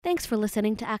Thanks for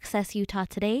listening to Access Utah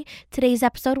today. Today's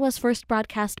episode was first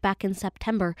broadcast back in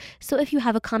September, so if you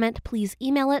have a comment, please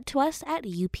email it to us at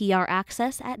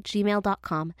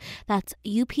upraccess@gmail.com. That's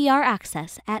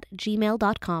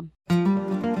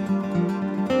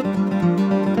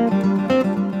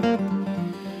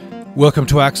upraccess@gmail.com. Welcome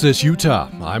to Access Utah.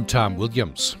 I'm Tom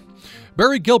Williams.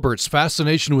 Barrie Gilbert's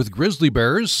fascination with grizzly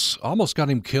bears almost got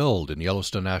him killed in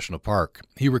Yellowstone National Park.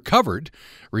 He recovered,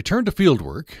 returned to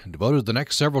fieldwork, and devoted the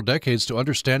next several decades to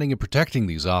understanding and protecting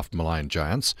these often-maligned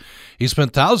giants. He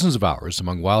spent thousands of hours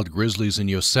among wild grizzlies in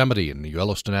Yosemite and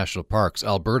Yellowstone National Parks,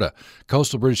 Alberta,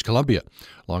 coastal British Columbia,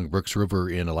 along Brooks River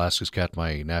in Alaska's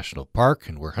Katmai National Park,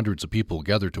 and where hundreds of people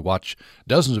gathered to watch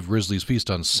dozens of grizzlies feast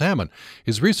on salmon.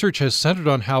 His research has centered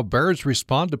on how bears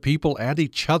respond to people and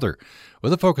each other,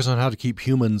 with a focus on how to keep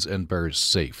humans and bears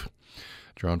safe.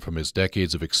 Drawn from his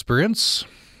decades of experience,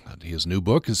 his new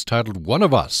book is titled One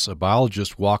of Us, A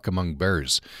Biologist Walk Among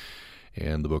Bears.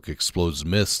 And the book explodes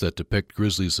myths that depict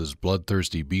grizzlies as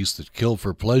bloodthirsty beasts that kill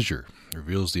for pleasure,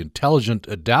 reveals the intelligent,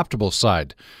 adaptable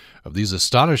side of these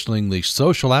astonishingly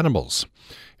social animals.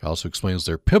 He also explains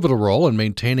their pivotal role in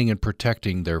maintaining and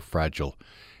protecting their fragile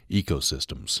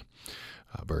ecosystems.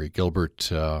 Barrie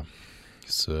Gilbert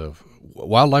is a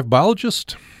wildlife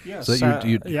biologist? Yes.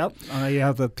 Yep. I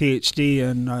have a PhD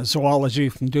in zoology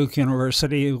from Duke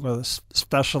University with a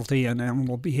specialty in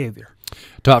animal behavior.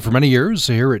 Taught for many years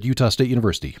here at Utah State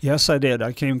University. Yes, I did.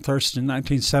 I came first in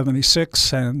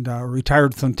 1976 and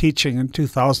retired from teaching in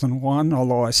 2001,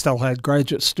 although I still had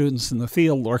graduate students in the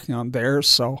field working on bears,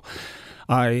 so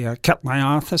I kept my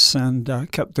office and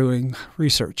kept doing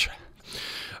research.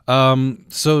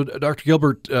 So, Dr.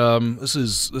 Gilbert, this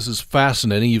is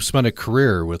fascinating. You've spent a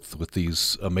career with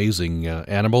these amazing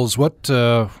animals. What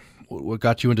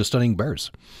got you into studying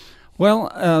bears?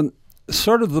 Well,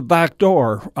 sort of the back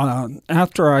door.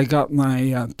 After I got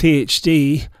my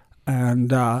PhD,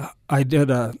 and I did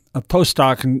a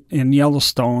postdoc in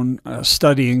Yellowstone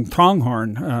studying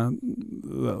pronghorn,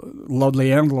 the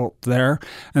lovely antelope there,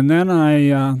 and then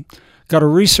I got a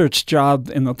research job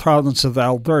in the province of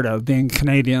Alberta. Being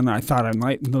Canadian, I thought I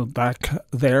might move back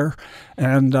there.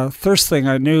 And first thing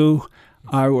I knew,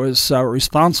 I was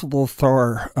responsible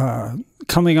for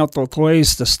coming up with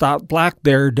ways to stop black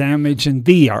bear damage in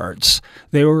bee yards.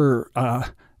 They were,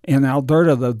 in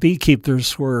Alberta, the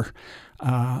beekeepers were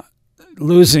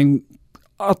losing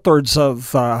upwards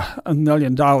of $1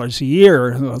 million a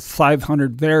year, with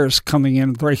 500 bears coming in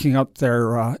and breaking up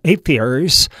their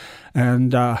apiaries.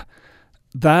 And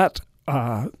that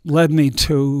led me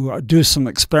to do some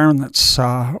experiments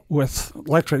with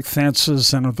electric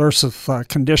fences and aversive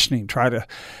conditioning, try to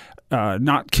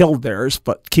not kill bears,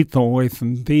 but keep them away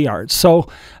from bee yards. So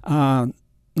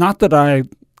not that I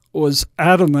was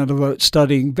adamant about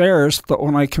studying bears, but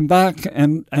when I came back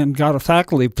and got a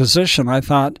faculty position, I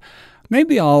thought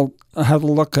maybe I'll have a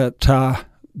look at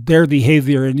bear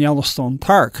behavior in Yellowstone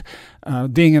Park.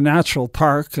 Being a natural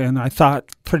park, and I thought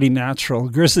pretty natural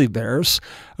grizzly bears,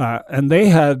 and they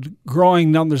had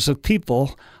growing numbers of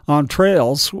people on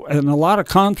trails and a lot of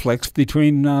conflicts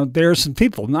between bears and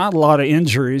people. Not a lot of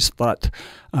injuries, but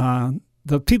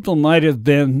the people might have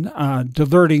been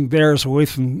diverting bears away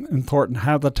from important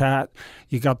habitat.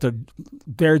 You got the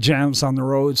bear jams on the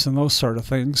roads and those sort of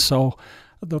things. So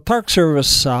the Park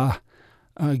Service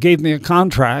gave me a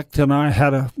contract, and I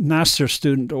had a master's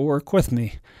student to work with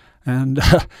me. And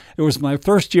it was my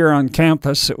first year on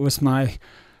campus. It was my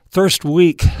first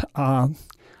week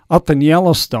up in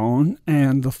Yellowstone.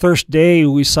 And the first day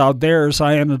we saw bears,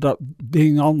 I ended up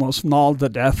being almost mauled to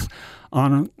death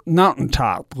on a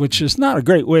mountaintop, which is not a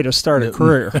great way to start a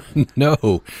career.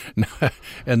 No.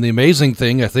 And the amazing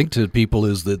thing, I think, to people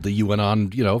is that you went on,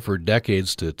 for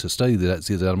decades to study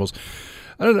these animals.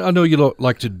 I know you don't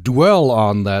like to dwell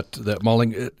on that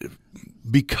mauling,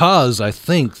 because I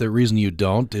think the reason you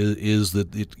don't is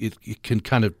that it can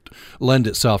kind of lend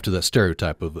itself to that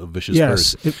stereotype of vicious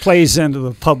bears. Yes, it plays into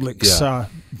the public's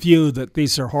view that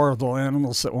these are horrible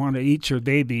animals that want to eat your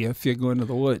baby if you go into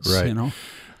the woods. Right.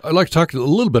 I'd like to talk a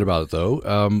little bit about it, though,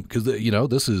 because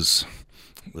this is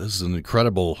an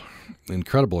incredible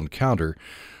encounter.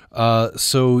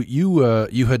 So you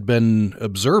had been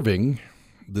observing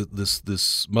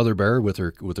this mother bear with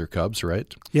her cubs,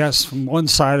 right? Yes, from one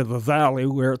side of the valley.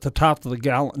 We're at the top of the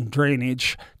Gallatin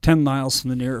drainage, 10 miles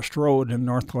from the nearest road in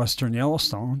northwestern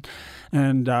Yellowstone.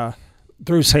 And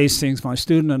Bruce Hastings, my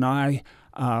student, and I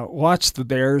watched the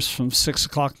bears from 6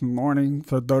 o'clock in the morning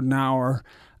for about an hour.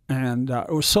 And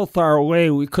it was so far away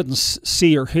we couldn't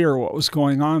see or hear what was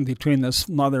going on between this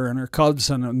mother and her cubs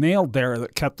and a male bear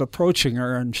that kept approaching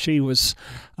her, and she was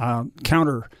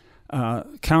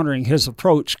countering his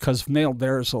approach, because male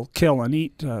bears will kill and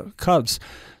eat cubs.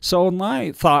 So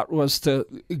my thought was to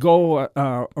go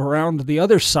around the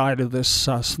other side of this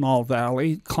small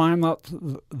valley, climb up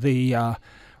the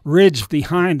ridge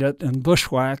behind it and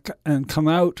bushwhack, and come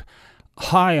out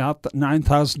high up at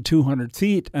 9,200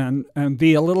 feet and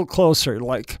be a little closer,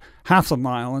 like half a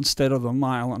mile instead of a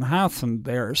mile and a half from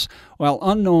bears. Well,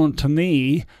 unknown to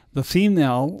me, the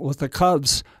female with the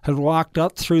cubs had walked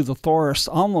up through the forest,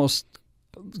 almost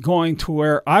going to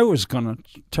where I was going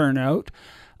to turn up,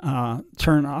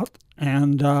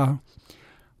 and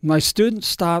my student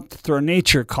stopped for a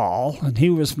nature call, and he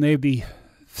was maybe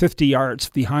 50 yards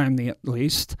behind me at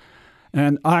least.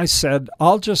 And I said,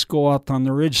 I'll just go up on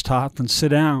the ridge top and sit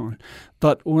down.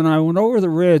 But when I went over the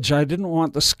ridge, I didn't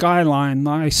want the skyline,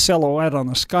 my silhouette on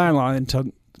the skyline,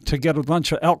 to get a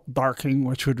bunch of elk barking,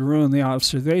 which would ruin the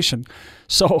observation.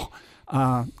 So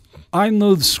I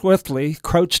moved swiftly,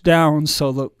 crouched down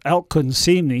so the elk couldn't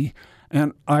see me,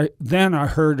 and I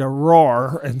heard a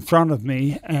roar in front of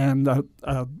me, and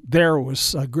a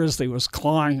grizzly was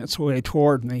clawing its way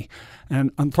toward me.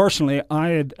 And unfortunately, I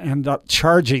had ended up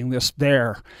charging this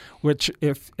bear, which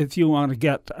if you want to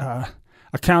get a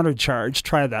counter charge,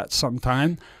 try that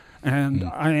sometime. And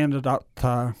I ended up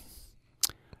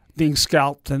being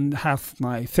scalped and half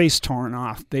my face torn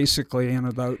off, basically in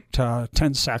about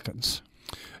 10 seconds.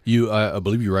 I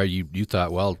believe you're right. You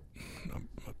thought, well, I'm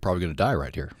probably going to die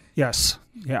right here. Yes.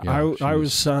 Yeah, I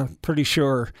was pretty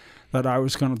sure that I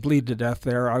was going to bleed to death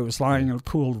there. I was lying in a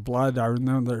pool of blood. I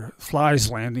remember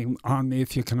flies landing on me,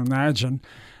 if you can imagine.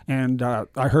 And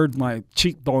I heard my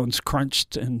cheekbones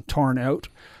crunched and torn out.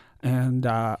 And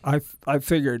I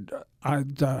figured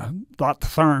I'd bought the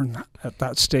farm at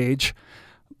that stage.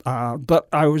 But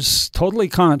I was totally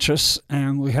conscious,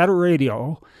 and we had a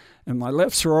radio, and my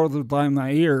lips were over by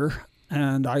my ear,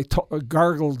 and I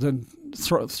gargled and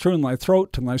through my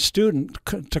throat to my student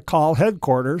to call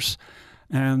headquarters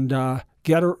and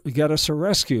get us a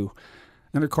rescue.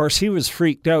 And, of course, he was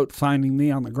freaked out finding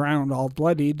me on the ground all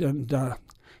bloodied, and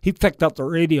he picked up the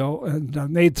radio and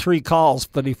made 3 calls,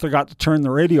 but he forgot to turn the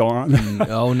radio on.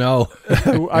 Oh, no.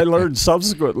 I learned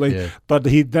subsequently, but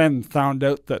he then found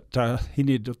out that he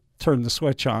needed to turn the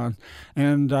switch on.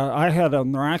 And I had a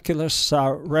miraculous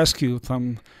rescue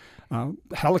from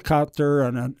helicopter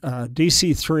and a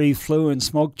DC-3 flew in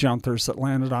smoke jumpers that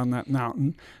landed on that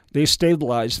mountain. They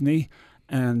stabilized me,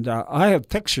 and I have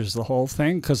pictures of the whole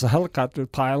thing because the helicopter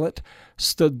pilot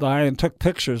stood by and took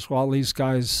pictures while these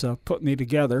guys put me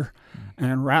together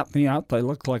and wrapped me up. I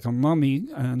looked like a mummy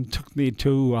and took me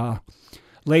to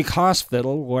Lake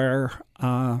Hospital where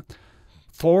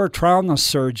 4 trauma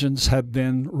surgeons had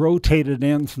been rotated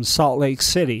in from Salt Lake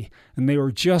City, and they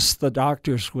were just the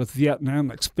doctors with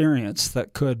Vietnam experience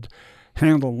that could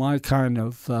handle my kind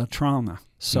of trauma.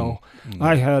 So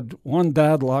I had one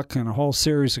bad luck and a whole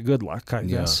series of good luck, I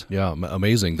guess. Yeah,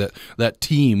 amazing. That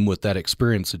team with that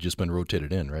experience had just been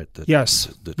rotated in, right?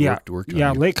 Yes. Worked on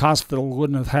you. Lake Hospital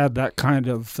wouldn't have had that kind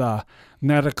of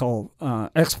medical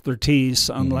expertise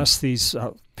unless these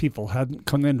people hadn't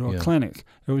come into a clinic.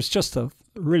 It was just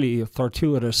really a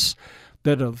fortuitous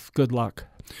bit of good luck.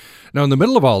 Now, in the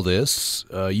middle of all this,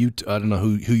 I don't know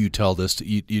who you tell this to.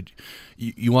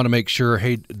 You want to make sure,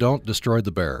 hey, don't destroy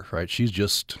the bear, right? She's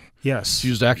just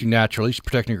acting naturally. She's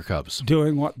protecting her cubs,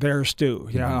 doing what bears do.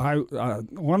 Yeah,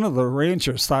 one of the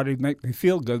rangers thought he'd make me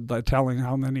feel good by telling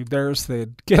how many bears they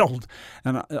had killed,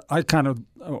 and I kind of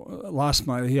lost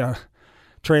my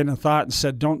train of thought and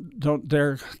said, "Don't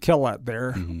dare kill that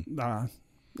bear."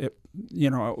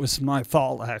 It was my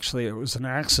fault. Actually, it was an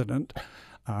accident.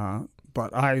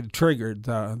 But I triggered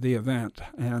the event,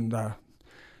 and it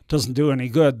doesn't do any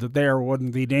good. The bear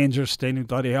wouldn't be dangerous to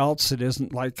anybody else. It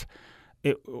isn't like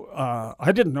it.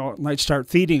 I didn't know it might start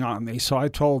feeding on me, so I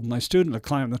told my student to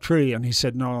climb the tree, and he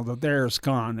said, "No, the bear's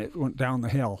gone. It went down the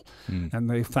hill." And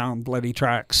they found bloody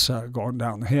tracks going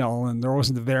down the hill, and there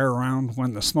wasn't a bear around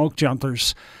when the smoke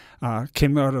jumpers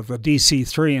came out of the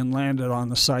DC-3 and landed on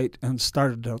the site and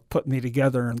started to put me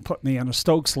together and put me in a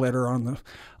Stokes litter on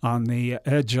the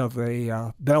edge of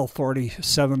a Bell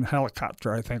 47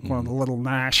 helicopter, I think, one of the little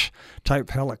Nash type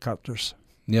helicopters.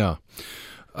 Yeah.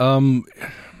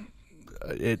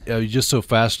 It was just so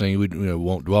fascinating. We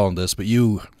won't dwell on this, but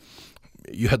you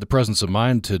had the presence of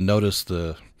mind to notice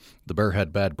the bear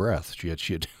had bad breath. She had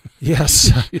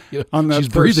yes. She's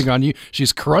breathing on you.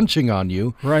 She's crunching on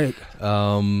you. Right.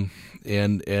 And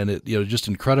it just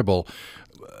incredible.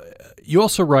 You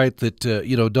also write that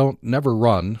never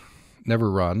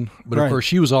run. But of course,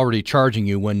 she was already charging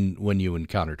you when you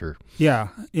encountered her. Yeah.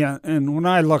 And when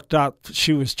I looked up,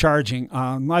 she was charging.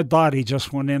 My body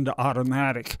just went into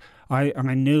automatic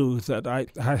I knew that I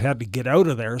had to get out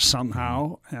of there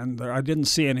somehow, and I didn't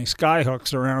see any sky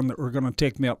hooks around that were going to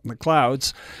take me up in the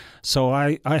clouds. So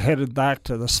I headed back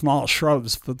to the small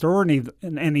shrubs, but there weren't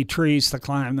even any trees to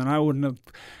climb, and I wouldn't have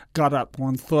got up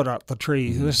 1 foot up the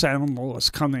tree. This animal was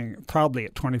coming probably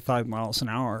at 25 miles an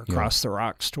hour across the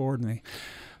rocks toward me.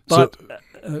 But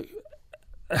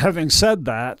having said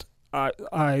that,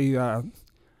 I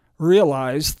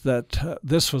realized that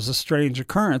this was a strange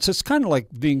occurrence. It's kind of like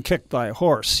being kicked by a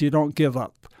horse. You don't give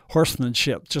up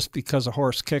horsemanship just because a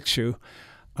horse kicks you.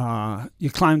 You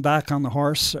climb back on the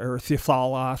horse, or if you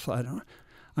fall off. I'm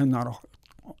not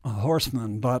a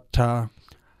horseman, but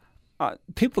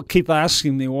people keep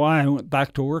asking me why I went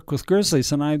back to work with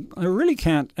grizzlies, and I really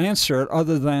can't answer it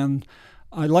other than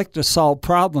I like to solve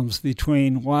problems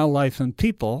between wildlife and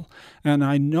people, and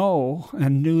I know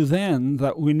and knew then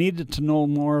that we needed to know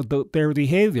more about their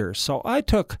behavior. So I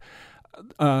took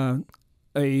a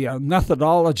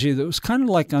methodology that was kind of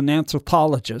like an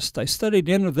anthropologist. I studied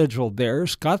individual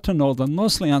bears, got to know them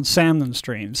mostly on salmon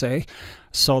streams,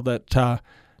 so that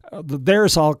the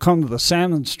bears all come to the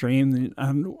salmon stream,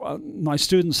 and my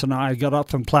students and I got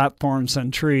up on platforms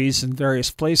and trees in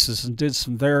various places and did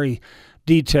some very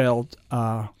detailed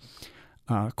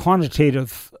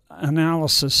quantitative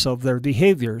analysis of their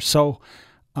behavior. So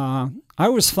I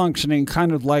was functioning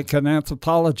kind of like an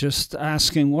anthropologist,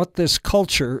 asking what this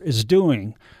culture is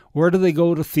doing. Where do they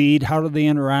go to feed? How do they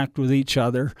interact with each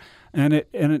other? And it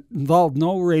involved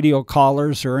no radio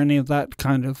collars or any of that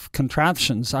kind of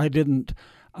contraptions. I didn't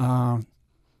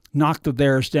knock the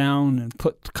bears down and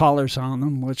put collars on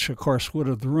them, which of course would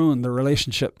have ruined the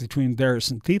relationship between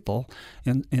bears and people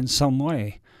in some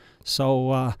way.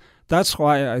 So that's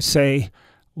why I say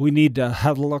we need to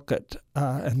have a look at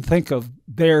and think of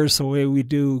bears the way we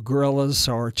do gorillas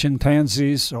or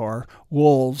chimpanzees or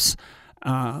wolves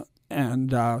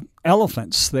and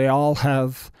elephants. They all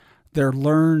have their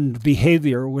learned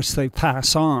behavior, which they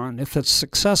pass on. If it's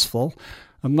successful,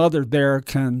 a mother bear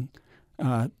can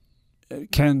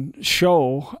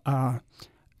show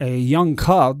a young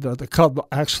cub, the cub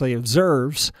actually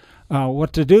observes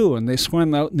what to do, and they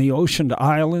swim out in the ocean to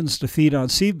islands to feed on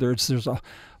seabirds. There's a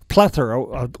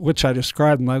plethora, which I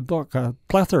describe in my book, a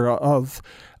plethora of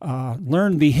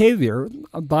learned behavior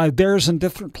by bears in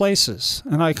different places.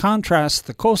 And I contrast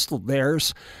the coastal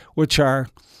bears, which are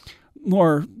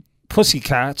more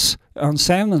pussycats on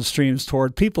salmon streams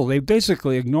toward people. They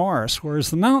basically ignore us, whereas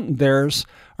the mountain bears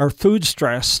are food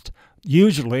stressed,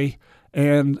 usually,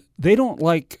 and they don't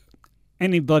like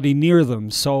anybody near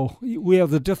them. So we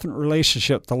have a different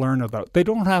relationship to learn about. They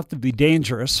don't have to be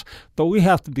dangerous, but we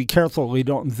have to be careful we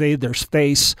don't invade their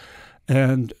space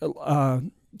and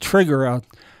trigger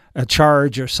a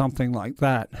charge or something like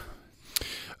that.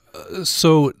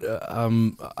 So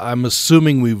I'm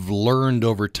assuming we've learned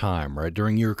over time, right?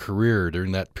 During your career,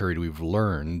 during that period, we've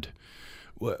learned.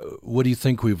 What do you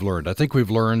think we've learned? I think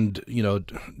we've learned,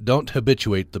 don't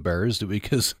habituate the bears,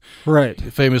 because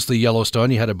famously Yellowstone,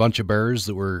 you had a bunch of bears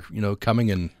that were, coming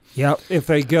and... Yeah, if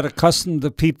they get accustomed to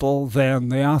people, then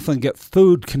they often get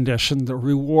food conditioned, they're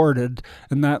rewarded,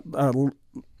 and that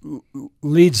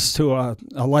leads to a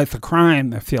life of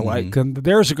crime, if you like. And the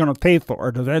bears are going to pay for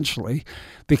it eventually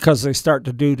because they start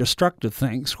to do destructive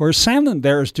things, whereas salmon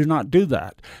bears do not do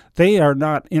that. They are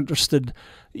not interested...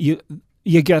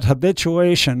 You get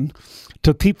habituation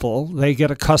to people. They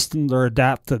get accustomed or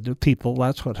adapted to people.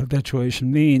 That's what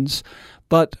habituation means.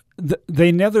 But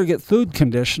they never get food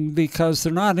conditioned because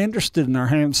they're not interested in our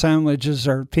ham sandwiches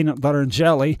or peanut butter and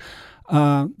jelly.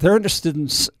 They're interested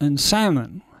in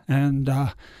salmon. And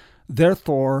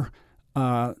therefore,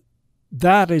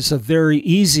 that is a very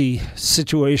easy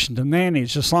situation to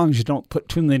manage. As long as you don't put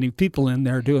too many people in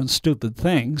there doing stupid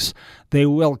things, they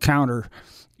will counter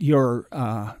your...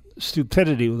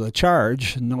 stupidity with a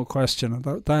charge, no question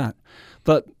about that.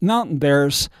 But mountain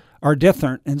bears are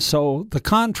different, and so the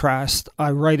contrast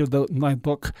I write about in my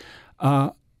book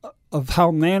of how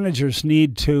managers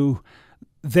need to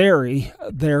vary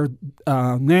their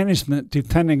management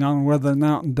depending on whether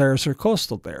mountain bears are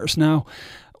coastal bears. Now,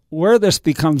 where this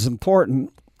becomes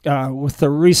important with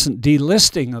the recent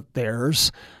delisting of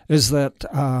bears is that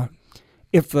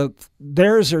if the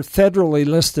bears are federally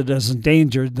listed as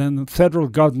endangered, then the federal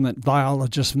government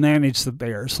biologists manage the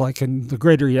bears, like in the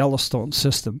greater Yellowstone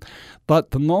system.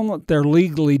 But the moment they're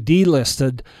legally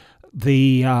delisted,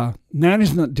 the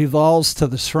management devolves to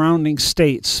the surrounding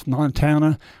states,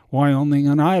 Montana, Wyoming,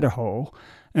 and Idaho.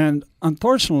 And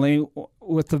unfortunately,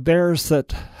 with the bears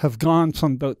that have gone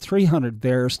from about 300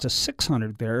 bears to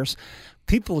 600 bears,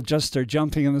 people just are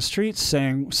jumping in the streets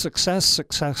saying, success,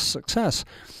 success, success.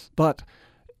 But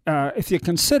if you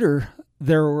consider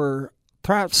there were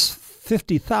perhaps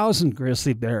 50,000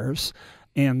 grizzly bears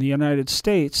in the United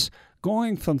States,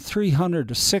 going from 300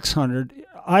 to 600,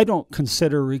 I don't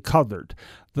consider recovered.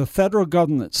 The federal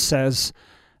government says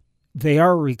they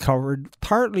are recovered,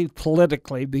 partly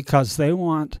politically because they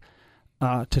want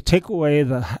to take away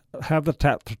the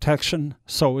habitat protection,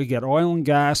 so we get oil and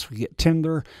gas, we get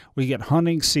timber, we get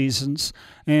hunting seasons,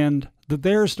 and the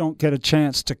bears don't get a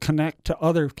chance to connect to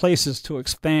other places to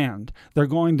expand. They're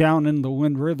going down in the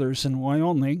Wind Rivers in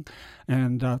Wyoming,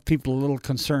 and people are a little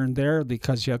concerned there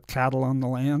because you have cattle on the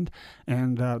land,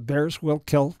 and bears will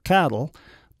kill cattle.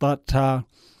 But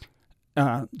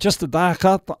just to back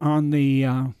up on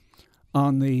the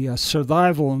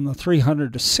survival in the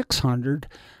 300 to 600,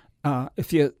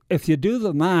 if you do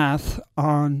the math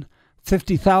on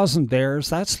 50,000 bears,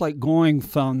 that's like going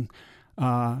from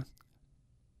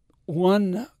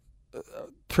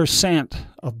 1%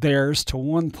 of bears to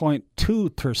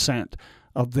 1.2%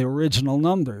 of the original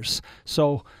numbers.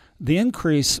 So the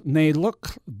increase may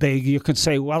look big. You could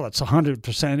say, well, it's a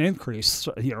 100% increase,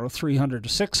 300 to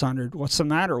 600. What's the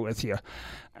matter with you?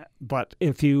 But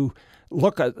if you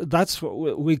look at, that's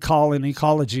what we call in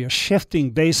ecology a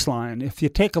shifting baseline. If you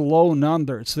take a low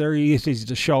number, it's very easy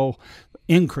to show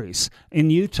increase. In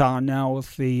Utah now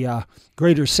with the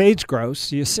greater sage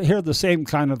grouse, you hear the same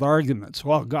kind of arguments.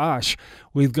 Well, gosh,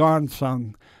 we've gone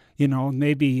from,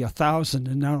 maybe 1,000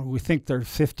 and now we think they're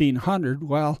 1,500.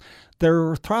 Well, there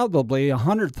were probably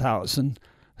 100,000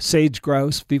 sage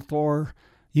grouse before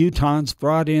Utahns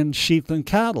brought in sheep and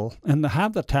cattle, and the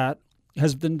habitat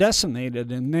has been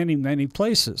decimated in many, many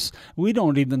places. We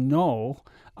don't even know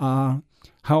how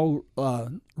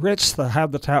rich the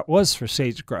habitat was for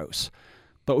sage grouse.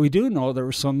 But we do know there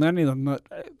were so many of them that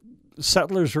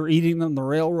settlers were eating them, the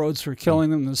railroads were killing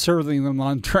them and serving them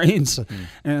on trains.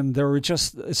 And they were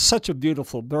it's such a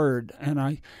beautiful bird. And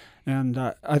I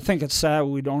think it's sad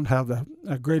we don't have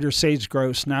a Greater Sage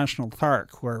Grouse National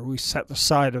Park where we set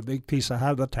aside a big piece of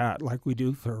habitat like we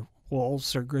do for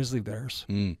wolves or grizzly bears.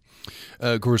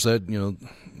 Of course, that,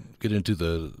 get into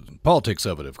the politics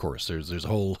of it, of course. There's a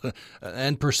whole,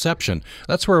 and perception.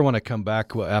 That's where I want to come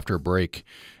back after a break,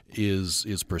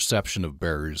 is perception of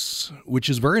bears, which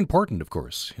is very important, of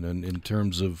course, in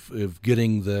terms of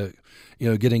getting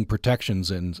getting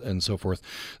protections and so forth.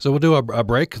 So we'll do a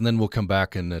break, and then we'll come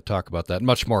back and talk about that.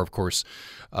 Much more, of course.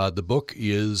 The book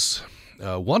is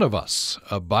One of Us,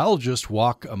 A Biologist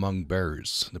Walk Among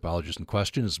Bears. The biologist in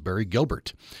question is Barrie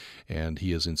Gilbert, and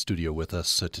he is in studio with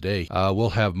us today.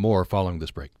 We'll have more following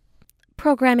this break.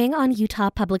 Programming on Utah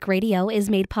Public Radio is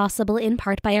made possible in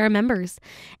part by our members.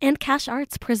 And Cash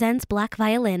Arts presents Black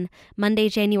Violin, Monday,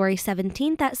 January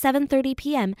 17th at 7:30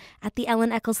 p.m. at the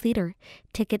Ellen Eccles Theater.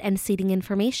 Ticket and seating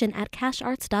information at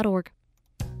casharts.org.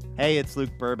 Hey, it's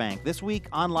Luke Burbank. This week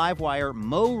on Livewire,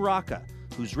 Mo Rocca,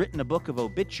 who's written a book of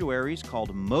obituaries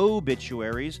called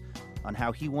Mo-bituaries, on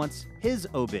how he wants his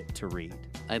obit to read.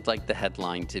 I'd like the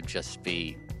headline to just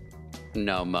be,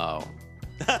 No Mo.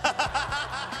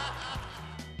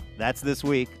 That's this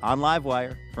week on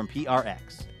Livewire from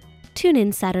PRX. Tune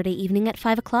in Saturday evening at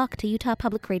 5 o'clock to Utah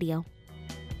Public Radio.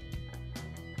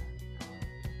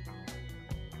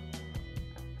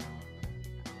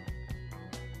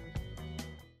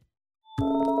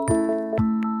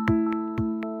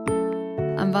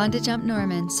 I'm Vonda Jump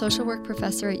Norman, social work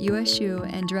professor at USU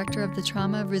and director of the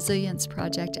Trauma Resilience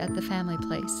Project at the Family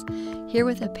Place, here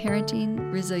with a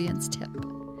parenting resilience tip.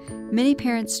 Many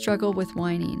parents struggle with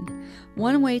whining.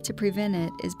 One way to prevent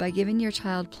it is by giving your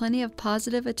child plenty of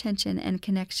positive attention and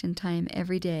connection time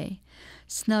every day.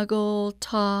 Snuggle,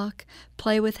 talk,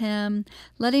 play with him,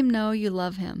 let him know you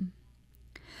love him.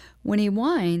 When he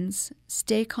whines,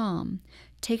 stay calm.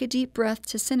 Take a deep breath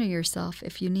to center yourself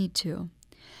if you need to.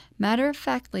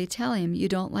 Matter-of-factly tell him you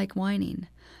don't like whining.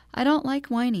 I don't like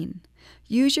whining.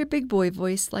 Use your big boy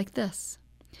voice like this.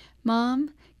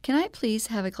 Mom, can I please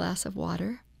have a glass of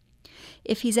water?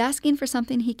 If he's asking for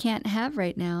something he can't have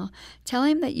right now, tell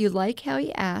him that you like how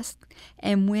he asked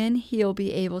and when he'll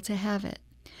be able to have it.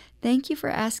 Thank you for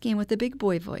asking with a big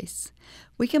boy voice.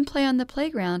 We can play on the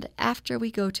playground after we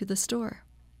go to the store.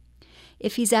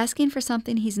 If he's asking for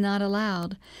something he's not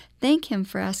allowed, thank him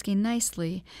for asking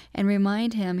nicely and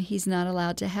remind him he's not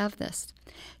allowed to have this.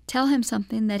 Tell him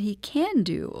something that he can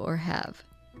do or have.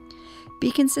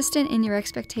 Be consistent in your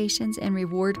expectations and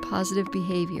reward positive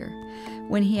behavior.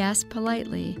 When he asks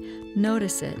politely,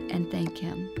 notice it and thank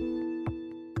him.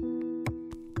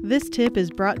 This tip is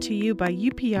brought to you by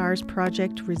UPR's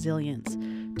Project Resilience.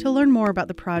 To learn more about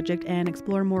the project and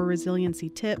explore more resiliency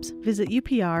tips, visit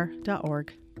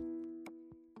upr.org.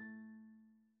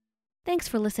 Thanks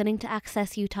for listening to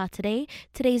Access Utah today.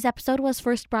 Today's episode was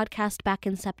first broadcast back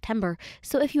in September,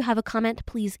 so if you have a comment,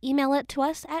 please email it to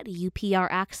us at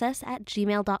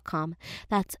upraccess@gmail.com.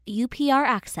 That's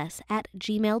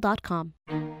upraccess@gmail.com.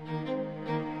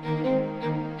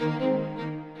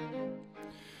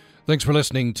 Thanks for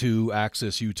listening to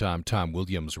Access Utah. I'm Tom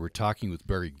Williams. We're talking with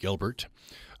Barrie Gilbert.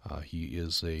 He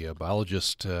is a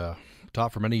biologist,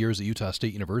 taught for many years at Utah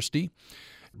State University.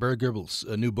 Barrie Gilbert's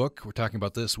new book, we're talking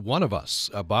about this, One of Us,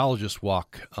 A Biologist's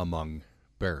Walk Among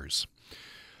Bears.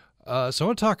 So I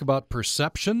want to talk about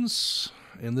perceptions,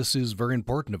 and this is very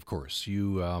important, of course.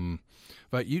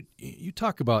 But you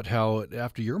talk about how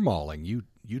after your mauling, you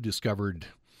discovered,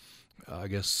 I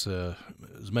guess,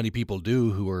 as many people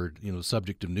do who are the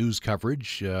subject of news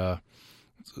coverage,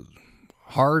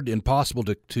 hard, impossible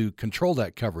to control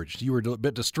that coverage. You were a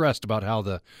bit distressed about how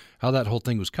that whole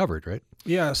thing was covered, right?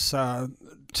 Yes,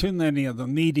 too many of the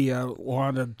media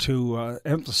wanted to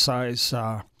emphasize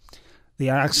the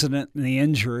accident and the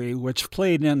injury, which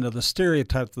played into the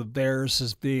stereotype of bears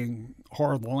as being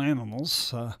horrible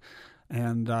animals.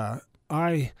 And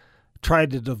I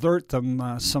tried to divert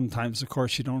them. Sometimes, of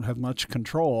course, you don't have much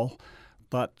control.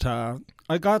 But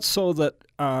I got so that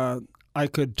I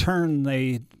could turn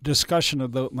the discussion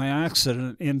about my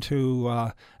accident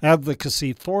into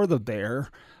advocacy for the bear.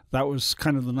 That was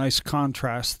kind of the nice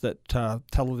contrast that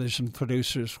television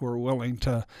producers were willing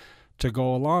to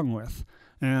go along with.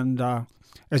 And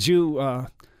as you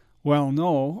well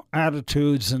know,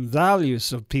 attitudes and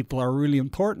values of people are really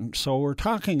important. So we're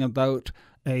talking about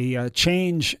a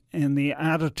change in the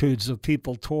attitudes of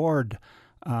people toward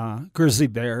grizzly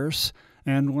bears.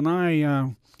 And when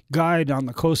I guide on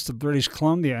the coast of British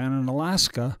Columbia and in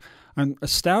Alaska, I'm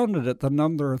astounded at the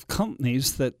number of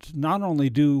companies that not only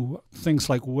do things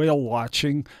like whale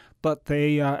watching, but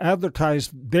they advertise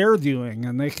bear viewing,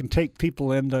 and they can take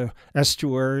people into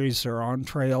estuaries or on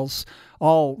trails,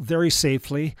 all very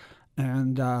safely,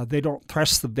 and they don't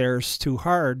press the bears too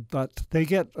hard, but they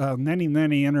get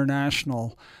many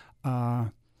international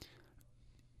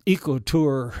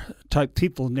eco-tour type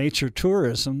people, nature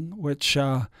tourism, which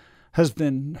has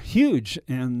been huge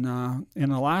in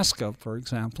Alaska, for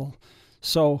example.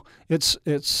 So it's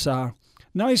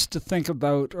nice to think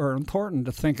about, or important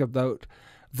to think about,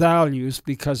 values,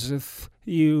 because if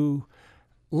you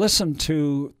listen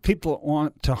to people that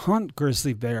want to hunt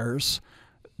grizzly bears,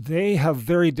 they have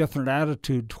very different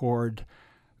attitude toward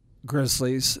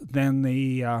grizzlies than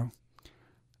the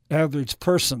average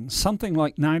person. Something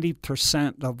like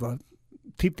 90% of the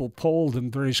people polled in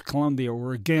British Columbia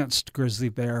were against grizzly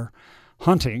bear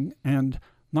hunting, and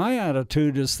my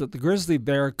attitude is that the grizzly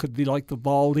bear could be like the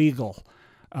bald eagle.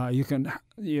 You can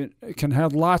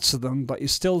have lots of them, but you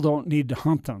still don't need to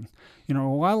hunt them.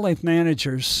 Wildlife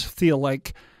managers feel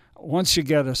like once you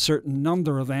get a certain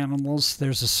number of animals,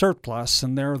 there's a surplus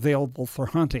and they're available for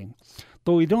hunting.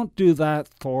 But we don't do that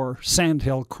for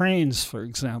sandhill cranes, for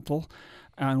example.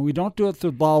 And we don't do it for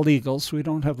bald eagles. We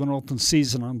don't have an open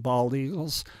season on bald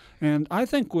eagles. And I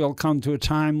think we'll come to a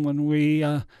time when we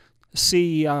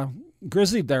see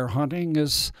grizzly bear hunting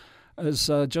as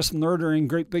just murdering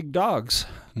great big dogs.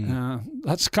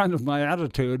 That's kind of my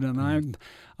attitude, and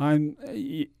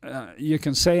you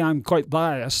can say I'm quite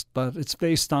biased, but it's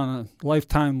based on a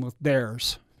lifetime with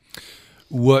bears.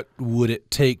 What would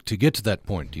it take to get to that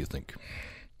point, do you think?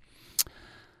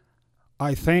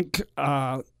 I think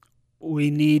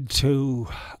we need to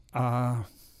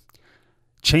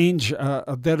change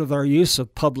a bit of our use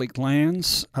of public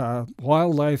lands.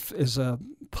 Wildlife is a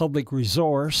public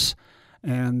resource,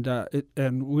 and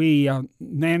we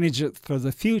manage it for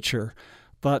the future.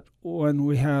 But when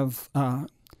we have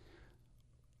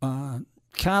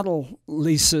cattle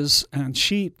leases and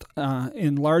sheep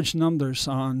in large numbers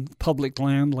on public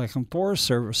land, like on Forest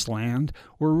Service land,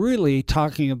 we're really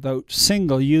talking about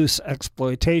single-use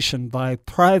exploitation by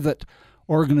private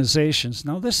organizations.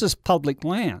 Now, this is public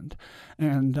land,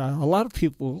 and a lot of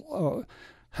people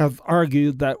have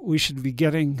argued that we should be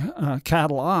getting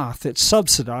cattle off. It's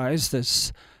subsidized.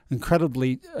 It's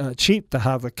incredibly cheap to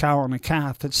have a cow and a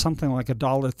calf. It's something like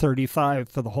 $1.35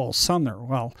 for the whole summer.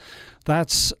 Well,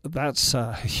 that's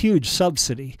a huge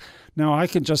subsidy. Now, I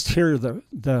can just hear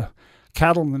the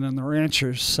cattlemen and the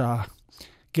ranchers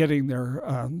getting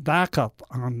their backup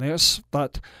on this,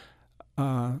 but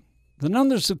the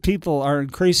numbers of people are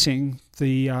increasing.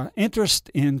 The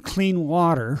interest in clean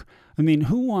water. I mean,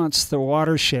 who wants the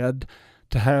watershed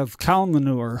to have cow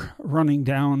manure running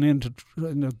down into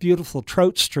beautiful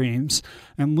trout streams?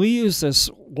 And we use this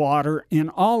water in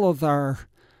all of our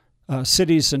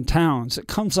cities and towns. It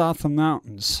comes off the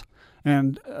mountains.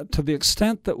 And to the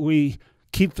extent that we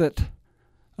keep it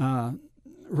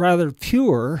rather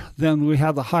pure, then we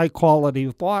have a high quality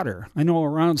of water. I know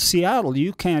around Seattle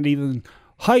you can't even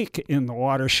hike in the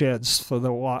watersheds for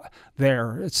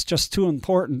there. It's just too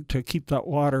important to keep that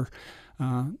water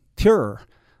pure.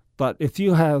 But if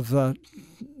you have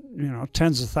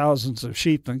tens of thousands of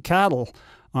sheep and cattle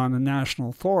on a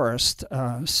national forest,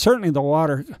 certainly the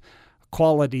water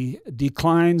quality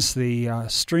declines. The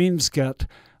streams get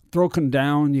broken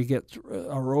down. You get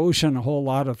erosion, a whole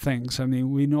lot of things. I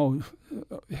mean, we know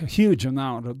a huge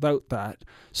amount about that.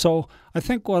 So I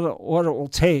think what it will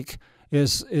take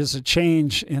is a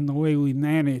change in the way we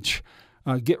manage.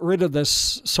 Get rid of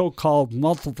this so-called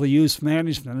multiple use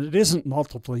management. It isn't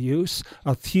multiple use.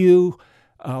 A few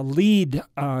lead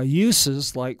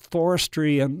uses like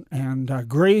forestry and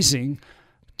grazing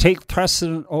take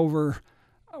precedent over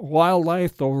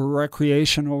wildlife, over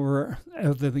recreation, over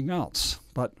everything else.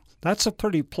 But that's a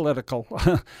pretty political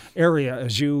area,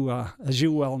 as you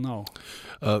well know.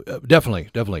 Definitely.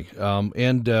 If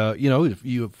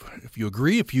you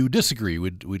agree, if you disagree,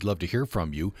 we'd love to hear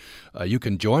from you. You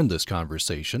can join this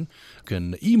conversation. You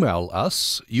can email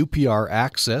us,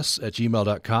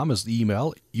 upraccess@gmail.com is the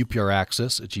email,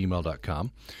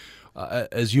 upraccess@gmail.com.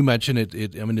 As you mentioned,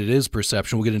 it is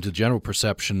perception. We'll get into general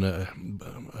perception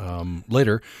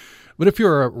later. But if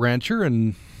you're a rancher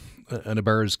and a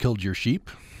bear has killed your sheep,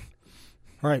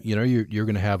 right? You're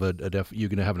going to have you're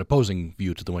going to have an opposing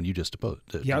view to the one you just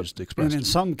expressed. And in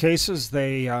some cases,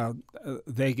 they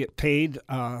get paid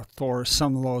for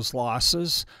some of those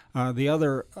losses. The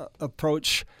other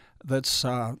approach that's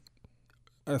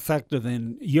effective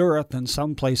in Europe and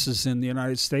some places in the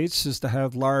United States is to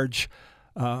have large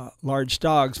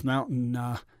dogs, mountain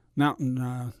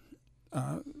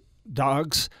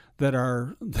dogs they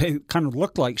kind of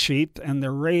look like sheep, and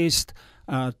they're raised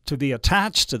to be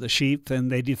attached to the sheep,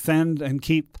 and they defend and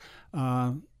keep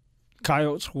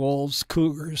coyotes, wolves,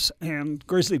 cougars, and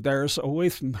grizzly bears away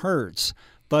from herds.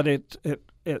 But it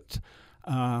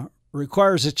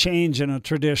requires a change in a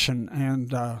tradition,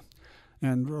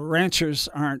 and ranchers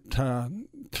aren't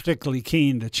particularly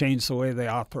keen to change the way they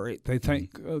operate. They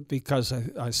think because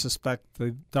I suspect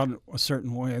they've done it a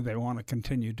certain way, they want to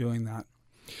continue doing that.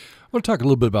 I want to talk a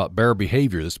little bit about bear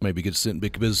behavior. This maybe gets in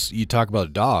because you talk about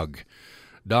a dog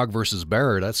versus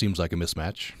bear. That seems like a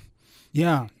mismatch.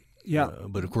 Yeah.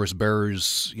 But of course,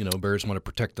 bears want to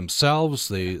protect themselves.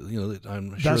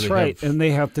 I'm sure that's right, and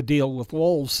they have to deal with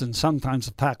wolves. And sometimes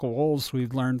a pack of wolves,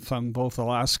 we've learned from both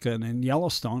Alaska and in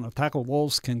Yellowstone, a pack of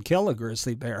wolves can kill a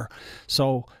grizzly bear.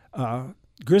 So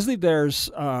grizzly bears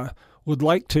would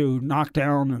like to knock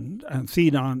down and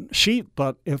feed on sheep,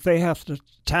 but if they have to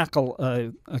tackle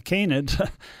a canid,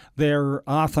 they're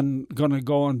often going to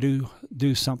go and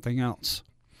do something else.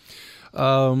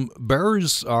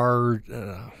 Bears are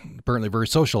apparently very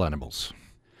social animals.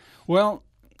 Well,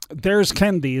 bears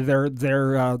can be.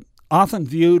 They're often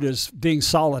viewed as being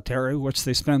solitary, which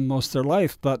they spend most of their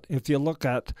life. But if you look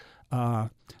at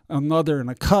a mother and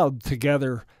a cub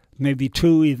together, maybe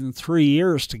 2, even 3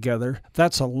 years together,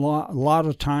 that's a lot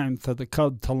of time for the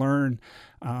cub to learn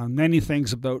many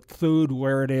things about food,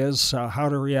 where it is, how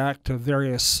to react to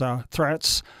various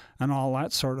threats, and all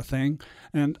that sort of thing.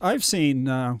 And I've seen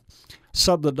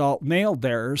subadult male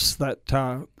bears that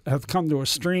have come to a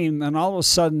stream, and all of a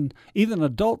sudden, even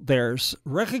adult bears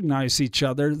recognize each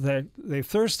other. They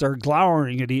first are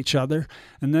glowering at each other,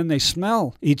 and then they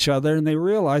smell each other, and they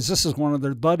realize this is one of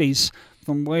their buddies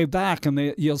from way back,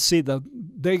 and you'll see the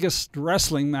biggest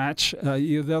wrestling match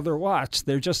you've ever watched.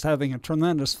 They're just having a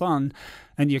tremendous fun,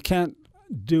 and you can't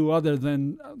do other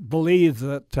than believe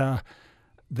that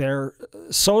they're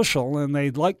social and they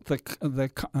like the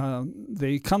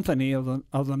company of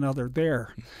another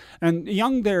bear. And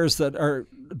young bears that are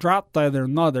dropped by their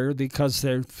mother because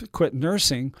they've quit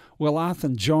nursing will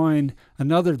often join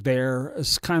another bear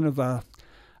as kind of a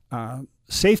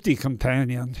safety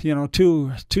companion.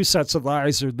 Two sets of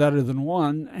eyes are better than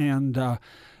one, and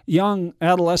young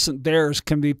adolescent bears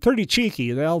can be pretty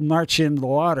cheeky. They'll march into the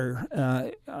water.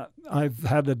 I've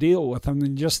had to deal with them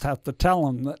and just have to tell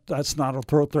them that that's not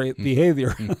appropriate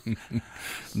behavior.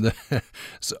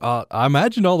 So, I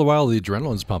imagine all the while the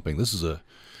adrenaline's pumping. This is a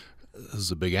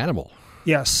big animal.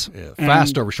 Yes. Yeah,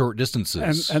 fast over short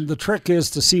distances. And the trick is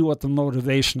to see what the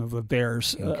motivation of the bear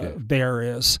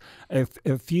is.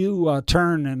 If you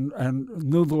turn and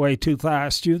move away too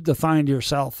fast, you've defined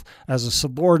yourself as a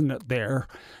subordinate bear,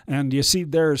 and you see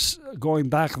bears going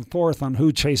back and forth on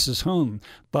who chases whom.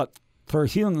 But for a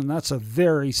human, that's a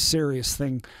very serious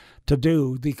thing to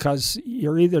do, because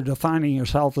you're either defining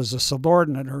yourself as a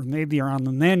subordinate or maybe you're on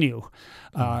the menu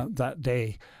that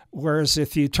day. Whereas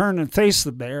if you turn and face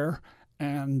the bear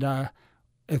and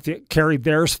if you carry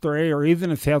bear spray or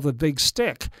even if you have a big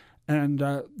stick. And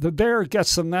the bear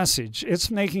gets the message.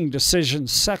 It's making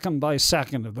decisions second by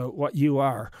second about what you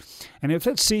are. And if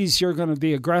it sees you're going to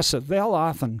be aggressive, they'll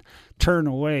often turn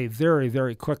away very,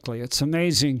 very quickly. It's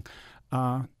amazing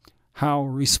how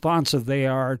responsive they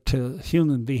are to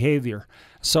human behavior.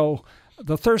 So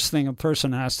the first thing a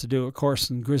person has to do, of course,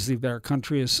 in grizzly bear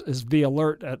country is be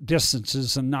alert at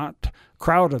distances and not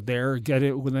crowd a bear, get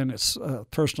it within its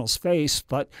personal space.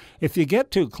 But if you get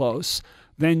too close,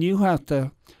 then you have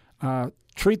to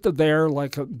treat the bear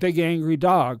like a big angry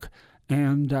dog,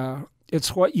 and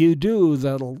it's what you do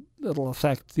that'll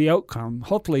affect the outcome.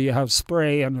 Hopefully you have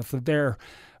spray, and if the bear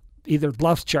either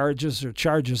bluff charges or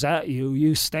charges at you,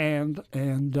 you stand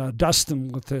and dust them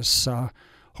with this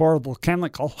horrible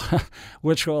chemical,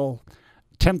 which will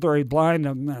temporarily blind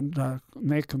them and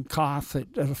make them cough.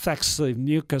 It affects the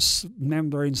mucous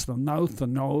membranes of the mouth, the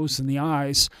nose, and the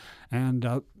eyes, and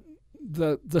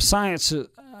the science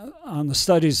on the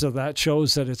studies of that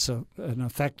shows that it's an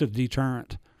effective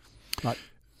deterrent. But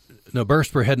now, bear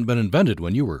spray hadn't been invented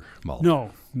when you were small.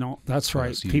 No, that's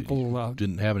right. So People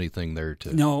didn't have anything there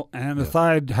to. No, and if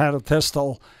I'd had a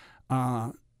pistol,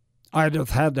 I'd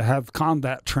have had to have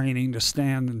combat training to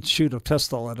stand and shoot a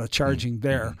pistol at a charging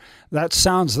bear. That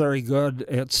sounds very good.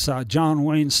 It's John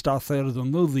Wayne stuff out of the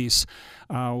movies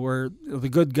where the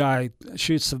good guy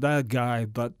shoots the bad guy.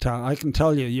 But I can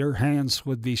tell you, your hands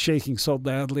would be shaking so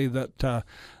badly that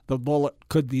the bullet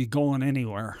could be going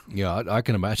anywhere. Yeah, I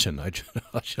can imagine.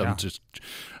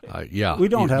 Yeah. We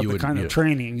don't have the kind of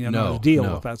training, to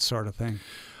deal with that sort of thing.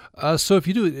 So if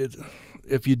you do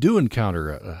if you do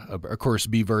encounter, of course,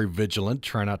 be very vigilant.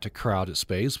 Try not to crowd at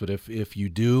space. But if you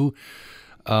do,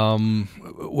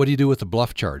 what do you do with the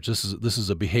bluff charge? This is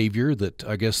a behavior that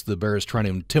I guess the bear is trying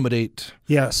to intimidate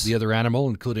the other animal,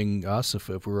 including us,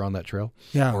 if we're on that trail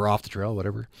or off the trail,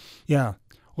 whatever. Yeah.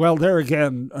 Well, there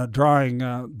again,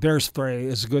 drawing bear spray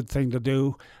is a good thing to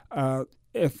do.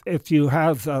 If you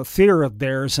have fear of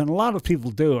bears, and a lot of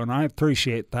people do, and I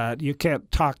appreciate that, you can't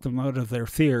talk them out of their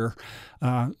fear.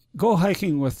 Go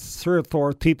hiking with 3 or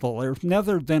 4 people. There's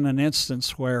never been an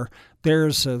instance where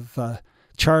bears have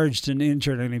charged and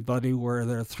injured anybody where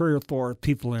there are 3 or 4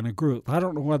 people in a group. I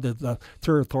don't know whether the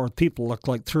 3 or 4 people look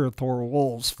like 3 or 4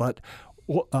 wolves, but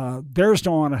bears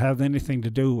don't want to have anything to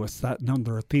do with that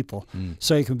number of people,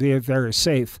 so you can be very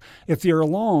safe. If you're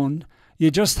alone,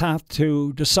 you just have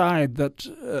to decide that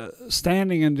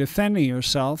standing and defending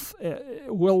yourself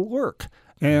will work.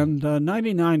 And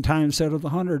 99 times out of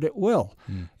 100, it will.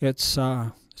 It's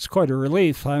quite a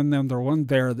relief. I remember one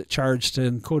bear that charged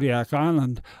in Kodiak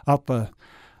Island up a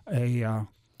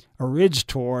ridge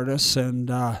toward us, and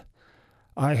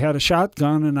I had a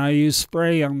shotgun, and I used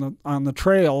spray on the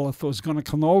trail if it was going to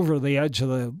come over the edge of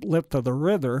the lip of the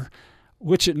river,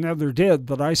 which it never did,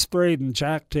 but I sprayed and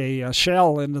jacked a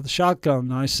shell into the shotgun.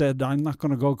 And I said, I'm not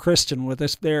going to go Christian with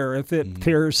this bear. If it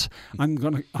appears, I'm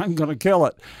going to kill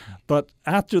it. But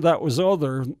after that was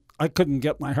over, I couldn't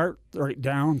get my heart rate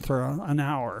down for an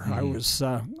hour. I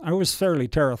was fairly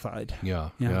terrified. Yeah,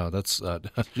 that's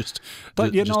just.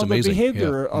 But just the amazing.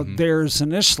 behavior of bears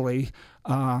initially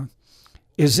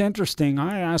is interesting.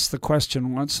 I asked the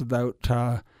question once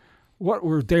about. What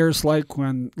were bears like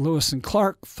when Lewis and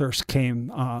Clark first came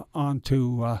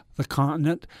onto the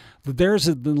continent? The bears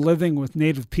had been living with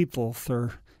native people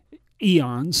for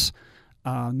eons,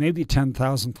 maybe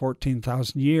 10,000,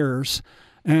 14,000 years.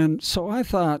 And so I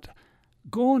thought,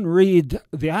 go and read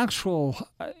the actual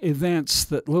events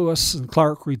that Lewis and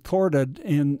Clark reported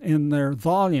in their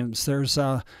volumes. There's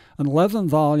an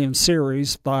 11-volume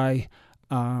series by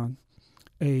a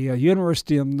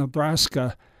University of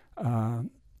Nebraska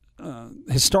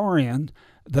historian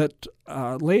that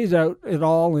laid out it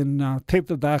all in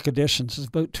paperback editions. It's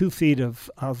about 2 feet of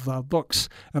books.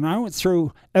 And I went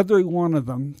through every one of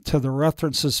them to the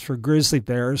references for grizzly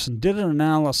bears and did an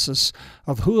analysis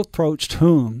of who approached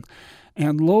whom.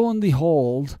 And lo and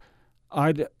behold,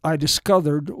 I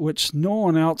discovered, which no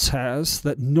one else has,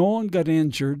 that no one got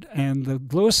injured, and the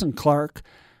Lewis and Clark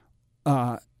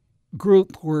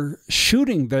group were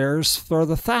shooting bears for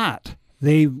the fat.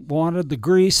 They wanted the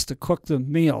grease to cook the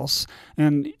meals.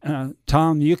 And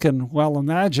Tom, you can well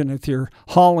imagine if you're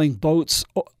hauling boats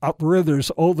up rivers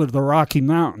over the Rocky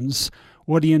Mountains,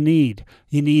 what do you need?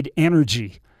 You need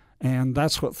energy. And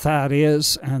that's what fat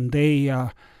is. And they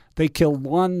killed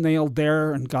one male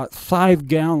bear and got 5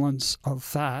 gallons of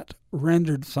fat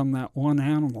rendered from that one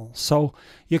animal. So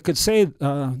you could say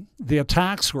the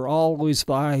attacks were always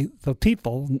by the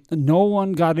people. No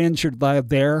one got injured by a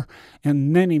bear,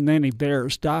 and many, many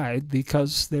bears died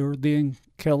because they were being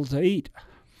killed to eat.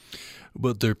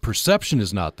 But the perception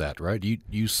is not that, right?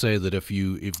 You say that if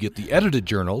you get the edited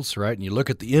journals, right, and you look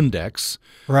at the index,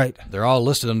 right, they're all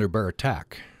listed under bear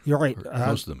attack. You're right.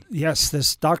 Most of them. Yes,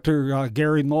 this Dr.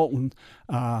 Gary Moulton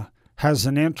has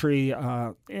an entry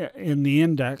in the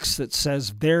index that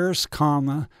says bears,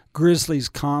 grizzlies,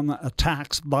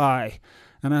 attacks by.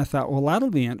 And I thought, well, that'll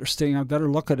be interesting. I better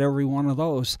look at every one of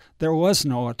those. There was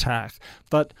no attack.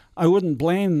 But I wouldn't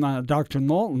blame Dr.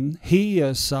 Moulton. He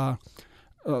is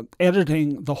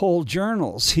editing the whole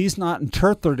journals. He's not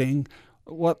interpreting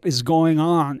what is going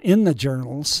on in the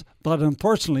journals. But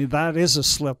unfortunately, that is a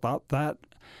slip-up. That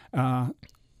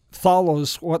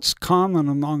follows what's common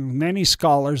among many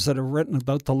scholars that have written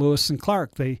about the Lewis and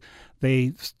Clark. They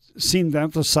seem to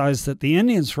emphasize that the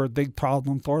Indians were a big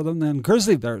problem for them, and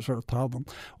grizzly bears were a problem.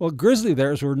 Well, grizzly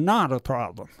bears were not a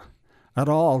problem at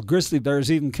all. Grizzly bears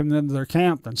even came into their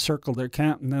camp and circled their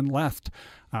camp and then left.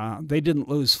 They didn't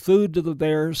lose food to the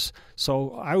bears,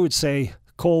 so I would say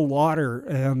cold water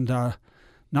and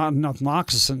not enough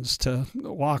moccasins to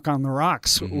walk on the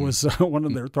rocks was one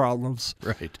of their problems.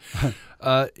 Right.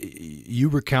 You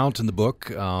recount in the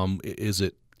book, is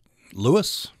it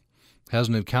Lewis has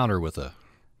an encounter with a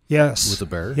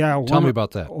bear? Yeah. Tell me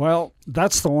about that. Well,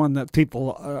 that's the one that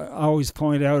people always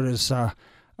point out as a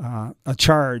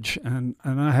charge, and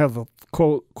I have a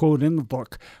quote in the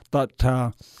book. But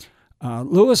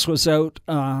Lewis was out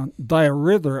by a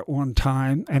river at one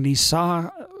time, and he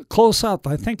saw close up,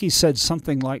 I think he said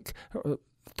something like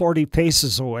 40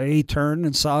 paces away, he turned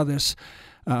and saw this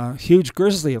huge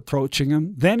grizzly approaching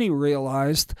him. Then he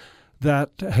realized that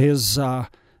his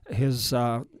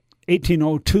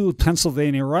 1802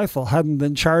 Pennsylvania rifle hadn't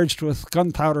been charged with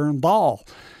gunpowder and ball.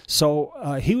 So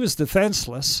he was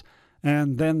defenseless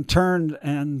and then turned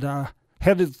and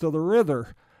headed to the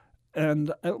river.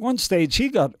 And at one stage he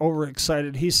got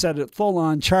overexcited. He said it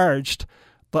full-on charged,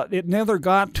 but it never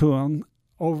got to him.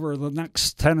 Over the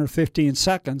next 10 or 15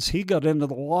 seconds, he got into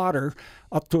the water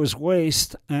up to his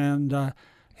waist, and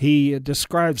he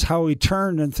describes how he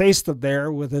turned and faced the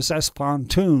bear with his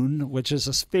espontoon, which is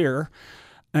a spear.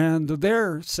 And the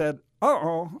bear said,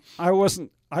 "Uh-oh, I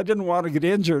didn't want to get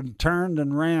injured," turned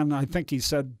and ran. I think he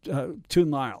said 2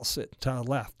 miles it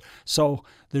left. So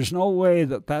there's no way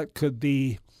that could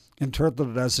be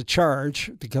interpreted as a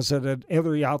charge, because it had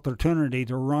every opportunity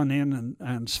to run in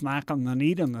and smack them and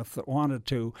eat them if it wanted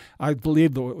to. I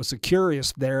believe that it was a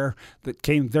curious bear that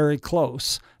came very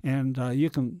close, and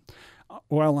you can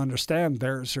well understand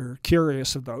bears are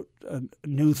curious about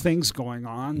new things going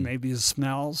on, maybe the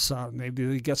smells, maybe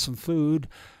they get some food,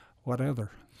 whatever.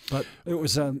 But it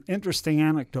was an interesting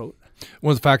anecdote.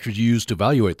 One of the factors you used to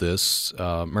evaluate this,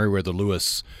 Meriwether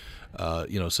Lewis,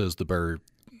 says the bear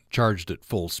charged at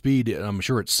full speed. I'm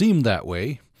sure it seemed that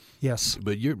way. Yes.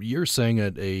 But you're saying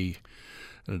that an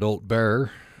adult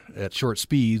bear at short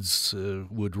speeds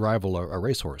would rival a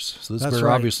racehorse. So this bear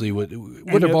obviously would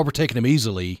have overtaken him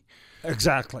easily.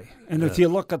 Exactly. And if you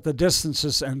look at the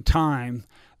distances and time,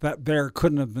 that bear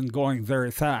couldn't have been going very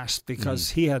fast, because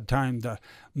he had time to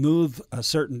move a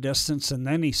certain distance, and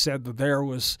then he said the bear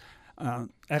was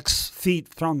X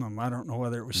feet from them. I don't know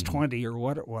whether it was 20 or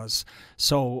what it was.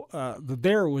 So the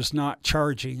bear was not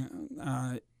charging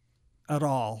at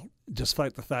all,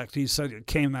 despite the fact he said it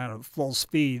came out at full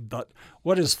speed. But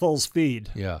what is full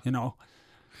speed? Yeah.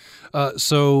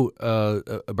 So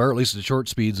a bear, at least at short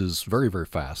speeds, is very, very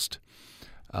fast.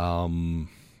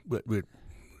 With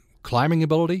climbing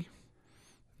ability?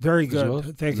 Very good. Well?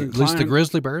 They can at least the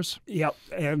grizzly bears? Yep.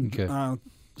 And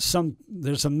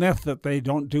there's a myth that they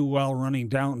don't do well running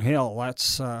downhill.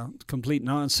 That's complete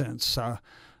nonsense.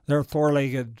 They're a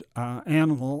four-legged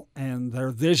animal, and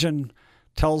their vision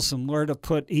tells them where to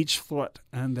put each foot,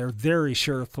 and they're very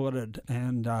sure-footed,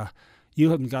 and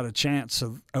you haven't got a chance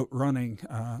of outrunning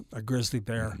a grizzly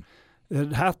bear.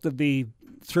 It'd have to be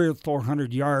 300 or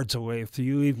 400 yards away for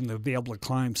you even to be able to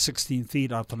climb 16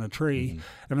 feet up in a tree.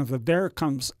 And if a bear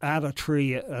comes at a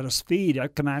tree at a speed,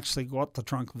 it can actually go up the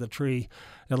trunk of the tree.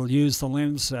 It'll use the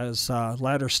limbs as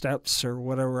ladder steps or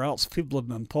whatever else. People have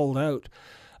been pulled out.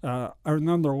 I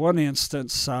remember one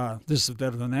instance, this is a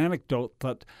bit of an anecdote,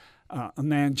 but a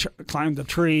man climbed a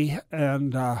tree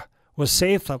and was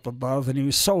safe up above, and he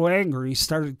was so angry he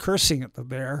started cursing at the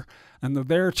bear. And the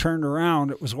bear turned around.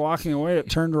 It was walking away. It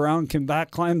turned around, came back,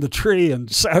 climbed the tree,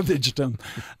 and savaged him.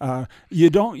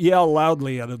 You don't yell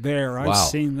loudly at a bear. I've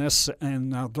seen this in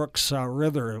Brooks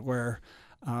River, where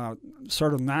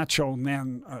sort of macho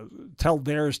men tell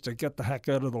bears to get the heck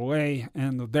out of the way,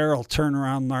 and the bear will turn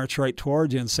around, march right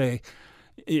toward you, and say,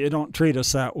 "You don't treat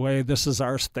us that way. This is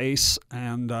our space."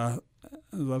 And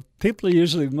the people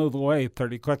usually move away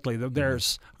pretty quickly. The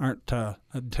bears aren't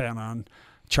intent on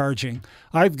charging.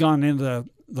 I've gone into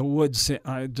the woods.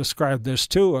 I described this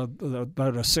too.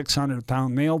 About a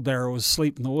 600-pound male bear was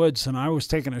asleep in the woods, and I was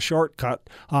taking a shortcut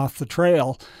off the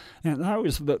trail, and I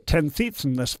was about 10 feet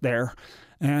from this bear,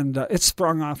 and it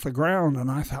sprung off the ground,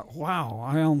 and I thought, wow,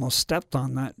 I almost stepped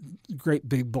on that great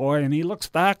big boy. And he looks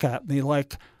back at me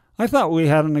like, I thought we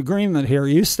had an agreement here.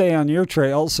 You stay on your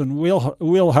trails, and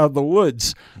we'll have the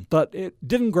woods. But it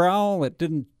didn't growl. It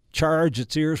didn't charge.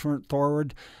 Its ears weren't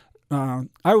forward.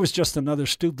 I was just another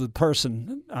stupid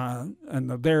person, and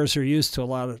the bears are used to a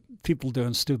lot of people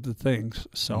doing stupid things.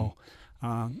 So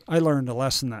I learned a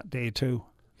lesson that day too.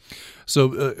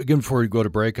 So again, before we go to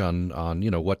break on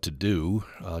what to do,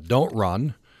 don't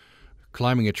run.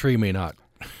 Climbing a tree may not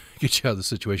get you out of the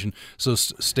situation. So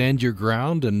stand your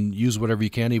ground and use whatever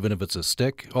you can, even if it's a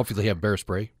stick. Hopefully, they have bear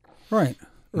spray. Right.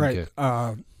 Okay.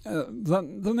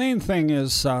 The main thing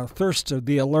is first to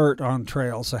be alert on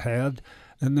trails ahead,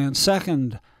 and then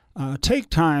second, take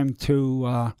time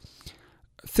to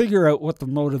figure out what the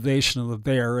motivation of the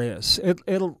bear is.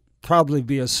 It'll probably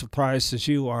be as surprised as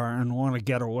you are and want to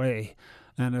get away.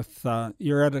 And if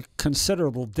you're at a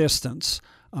considerable distance,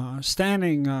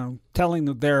 standing, telling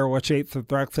the bear what you ate for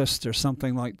breakfast or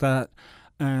something like that,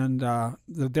 and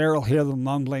the bear will hear the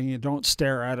mumbling. You don't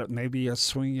stare at it. Maybe you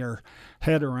swing your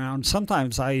head around.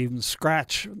 Sometimes I even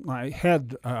scratch my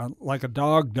head like a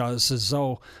dog does, as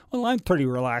though, well, I'm pretty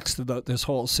relaxed about this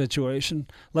whole situation.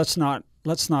 Let's not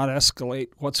escalate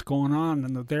what's going on,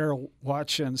 and the bear will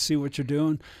watch and see what you're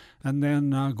doing, and then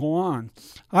go on.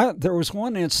 There was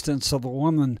one instance of a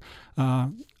woman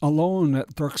alone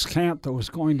at Brooks Camp that was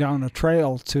going down a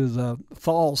trail to the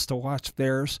falls to watch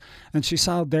bears, and she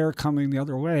saw a bear coming the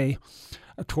other way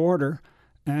toward her,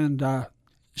 and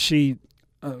she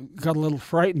got a little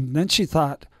frightened. Then she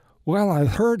thought, well,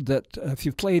 I've heard that if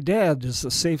you play dead is the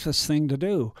safest thing to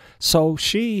do. So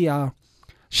she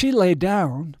lay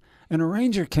down, and a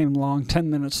ranger came along 10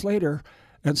 minutes later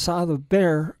and saw the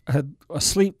bear had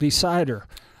asleep beside her.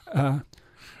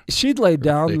 She'd laid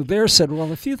down. The bear said,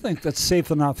 well, if you think that's safe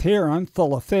enough here, I'm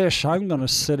full of fish. I'm going to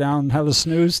sit down and have a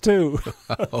snooze, too.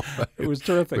 It was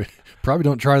terrific. Probably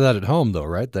don't try that at home, though,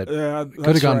 right? That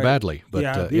could have gone badly.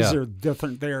 But, these are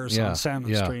different bears on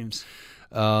salmon streams.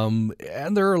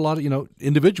 And there are a lot of,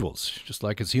 individuals, just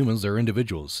like as humans, they're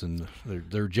individuals, and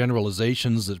they're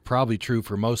generalizations that are probably true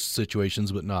for most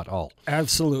situations, but not all.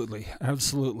 Absolutely.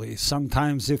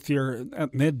 Sometimes if you're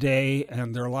at midday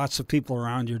and there are lots of people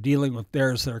around, you're dealing with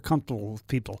bears that are comfortable with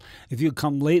people. If you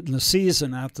come late in the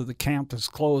season after the camp is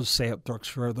closed, say at Brooks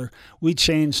Further, we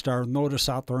changed our modus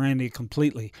operandi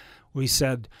completely. We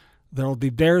said there'll be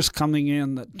bears coming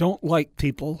in that don't like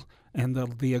people, and they'll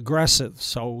be aggressive.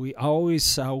 So we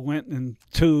always went in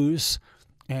twos,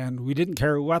 and we didn't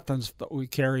carry weapons, but we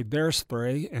carried bear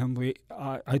spray. And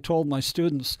I told my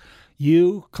students,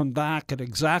 you come back at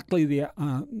exactly the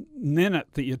minute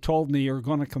that you told me you were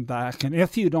going to come back. And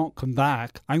if you don't come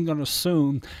back, I'm going to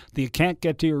assume that you can't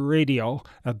get to your radio,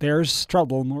 a bear's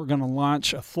trouble, and we're going to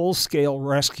launch a full-scale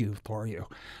rescue for you.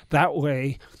 That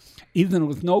way, even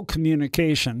with no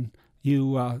communication,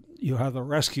 you have a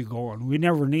rescue going. We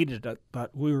never needed it,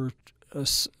 but we were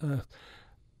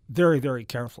very, very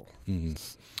careful. Mm-hmm.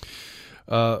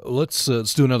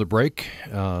 Let's do another break.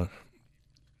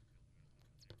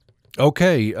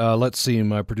 Okay, let's see.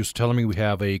 My producer telling me we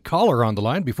have a caller on the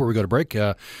line before we go to break.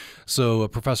 So,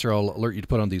 Professor, I'll alert you to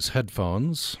put on these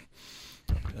headphones.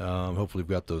 Hopefully we've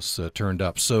got those turned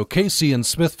up. So Casey in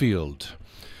Smithfield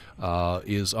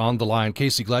is on the line.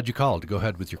 Casey, glad you called. Go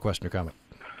ahead with your question or comment.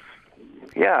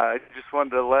 Yeah, I just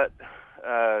wanted to let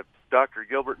Dr.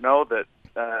 Gilbert know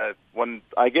that when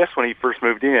he first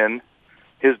moved in,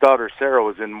 his daughter Sarah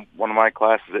was in one of my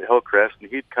classes at Hillcrest, and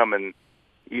he'd come and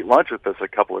eat lunch with us a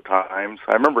couple of times.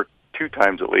 I remember 2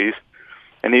 times at least,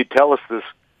 and he'd tell us this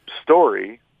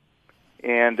story,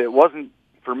 and it wasn't,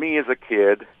 for me as a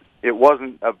kid, it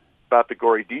wasn't about the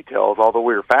gory details, although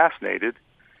we were fascinated.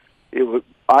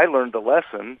 I learned the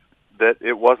lesson that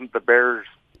it wasn't the bear's,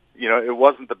 it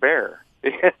wasn't the bear.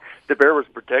 The bear was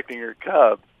protecting her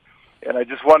cub, and I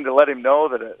just wanted to let him know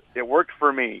that it worked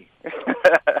for me.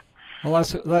 Well,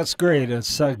 that's great.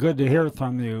 It's good to hear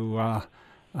from you.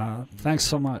 Thanks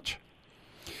so much.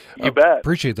 You bet.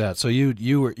 Appreciate that. So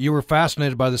you were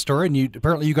fascinated by the story, and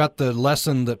apparently you got the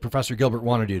lesson that Professor Gilbert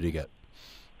wanted you to get.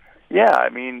 Yeah, I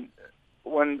mean,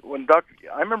 when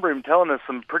I remember him telling us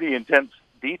some pretty intense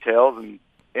details, and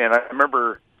I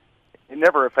remember it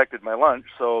never affected my lunch,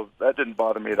 so that didn't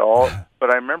bother me at all. But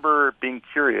I remember being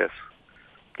curious,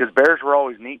 because bears were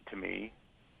always neat to me.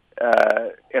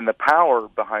 and the power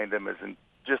behind them is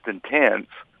just intense.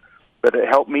 But it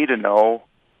helped me to know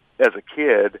as a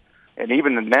kid, and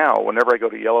even now, whenever I go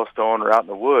to Yellowstone or out in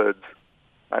the woods,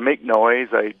 I make noise.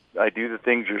 I do the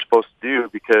things you're supposed to do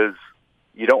because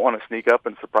you don't want to sneak up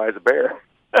and surprise a bear.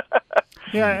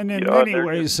 Yeah, and in many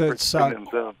ways, it's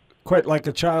quite like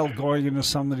a child going into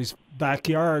somebody's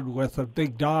backyard with a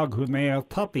big dog who may have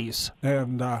puppies.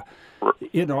 And,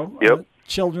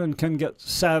 children can get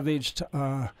savaged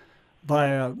by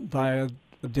a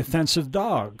defensive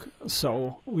dog.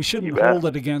 So we shouldn't hold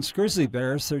it against grizzly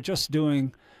bears. They're just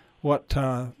doing what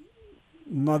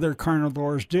mother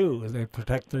carnivores do. They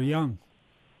protect their young.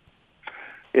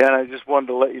 Yeah, and I just wanted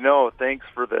to let you know, thanks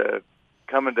for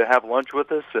coming to have lunch with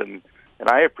us, and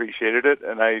I appreciated it,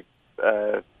 and I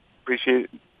appreciate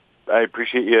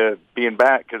you being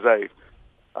back, because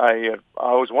I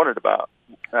always wondered about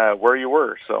where you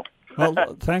were. So,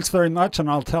 well, thanks very much, and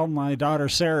I'll tell my daughter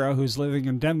Sarah, who's living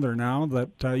in Denver now,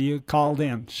 that you called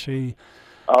in.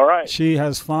 All right. She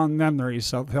has fond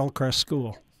memories of Hillcrest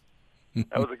School. It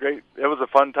was a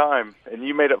fun time, and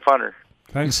you made it funner.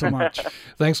 Thanks so much.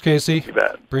 Thanks, Casey. You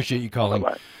bet. Appreciate you calling.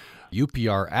 Bye-bye.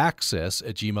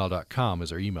 upraccess@gmail.com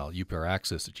is our email,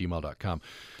 upraccess@gmail.com.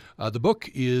 The book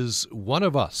is One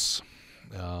of Us.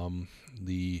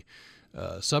 The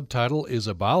subtitle is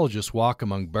A Biologist's Walk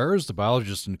Among Bears. The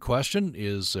biologist in question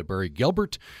is Barrie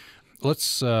Gilbert.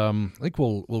 Let's, I think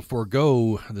we'll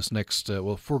forego this next,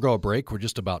 we'll forego a break. We're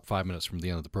just about 5 minutes from the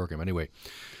end of the program anyway.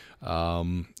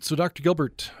 So Dr.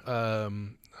 Gilbert, I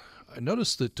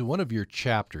noticed that to one of your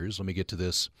chapters, let me get to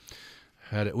this.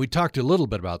 We talked a little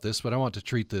bit about this, but I want to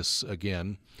treat this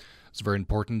again. It's very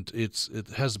important. It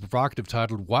has a provocative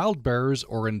title, Wild Bears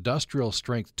or Industrial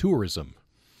Strength Tourism.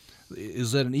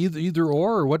 Is that an either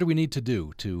or what do we need to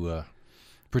do to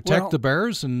protect the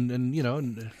bears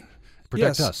and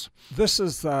protect us? This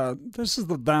is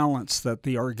the balance that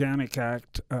the Organic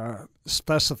Act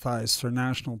specifies for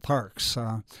national parks,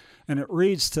 and it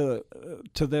reads to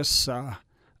this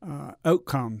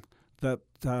outcome that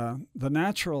the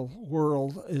natural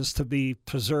world is to be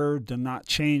preserved and not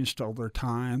changed over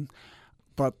time,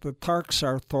 but the parks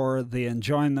are for the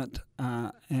enjoyment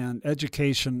and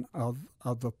education of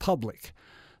the public.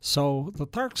 So the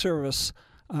Park Service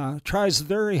tries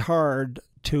very hard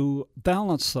to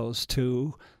balance those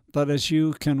two, but as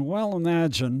you can well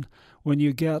imagine, when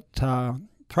you get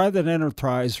private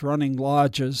enterprise running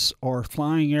lodges or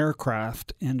flying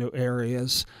aircraft into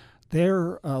areas,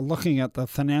 they're looking at the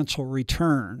financial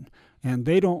return, and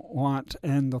they don't want,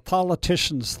 and the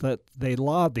politicians that they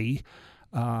lobby,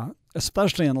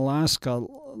 especially in Alaska,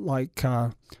 like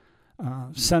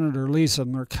Senator Lisa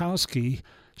Murkowski,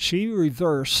 she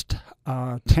reversed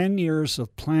 10 years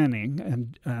of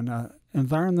planning and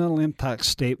environmental impact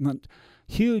statement,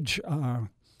 huge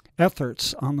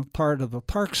efforts on the part of the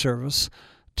Park Service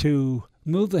to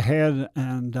move ahead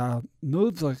and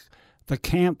move the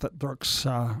camp at Brooks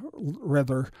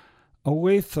River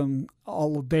away from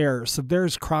all the bears. The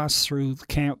bears cross through the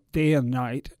camp day and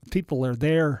night. People are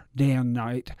there day and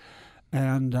night.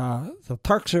 And the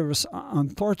Park Service,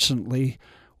 unfortunately,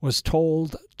 was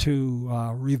told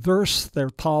to reverse their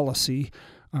policy.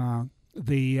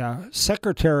 The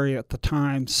secretary at the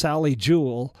time, Sally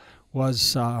Jewell,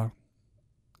 was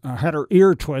had her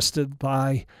ear twisted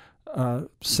by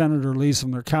Senator Lisa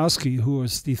Murkowski, who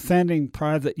was defending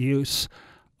private use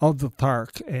of the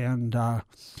park. And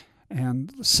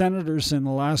senators in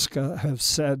Alaska have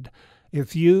said,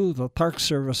 if you, the Park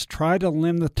Service, try to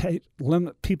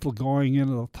limit people going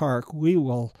into the park, we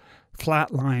will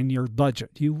flatline your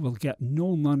budget. You will get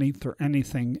no money for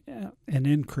anything, an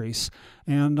increase.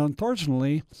 And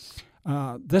unfortunately,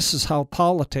 this is how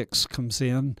politics comes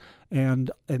in. And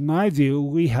in my view,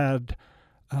 we had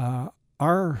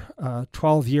our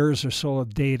 12 years or so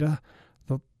of data,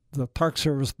 the Park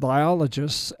Service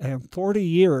biologists, and 40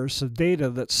 years of data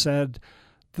that said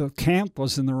the camp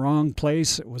was in the wrong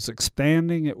place. It was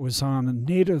expanding. It was on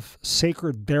native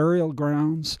sacred burial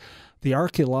grounds. The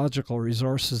archaeological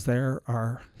resources there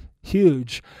are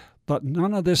huge, but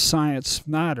none of this science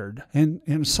mattered. And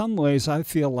in some ways, I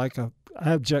feel like an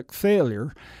abject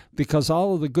failure, because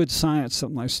all of the good science that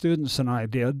my students and I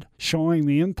did showing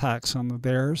the impacts on the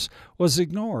bears was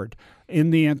ignored in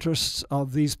the interests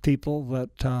of these people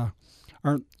that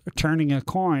are turning a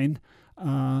coin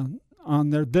on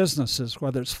their businesses.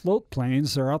 Whether it's float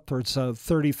planes, there are upwards of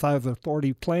 35 or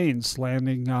 40 planes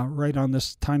landing right on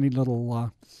this tiny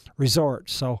little resort.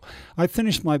 So I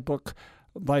finished my book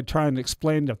by trying to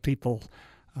explain to people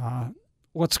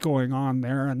what's going on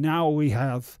there. And now we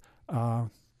have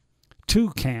two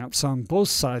camps on both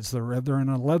sides of the river. An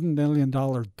 $11 million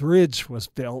bridge was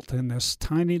built in this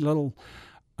tiny little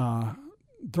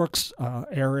Brooks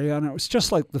area, and it was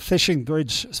just like the fishing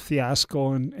bridge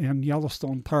fiasco in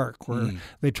Yellowstone Park, where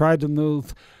they tried to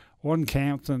move one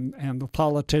camp, and the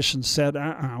politicians said,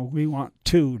 we want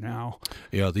two now.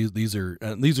 Yeah, these are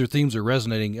themes are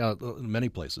resonating in many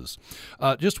places.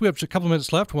 We have a couple of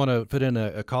minutes left. Want to fit in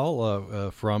a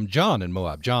call from John in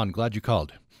Moab. John, glad you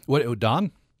called. What,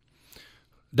 Don?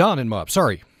 Don in Moab.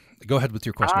 Sorry. Go ahead with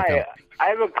your question. Hi. I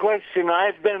have a question.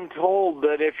 I've been told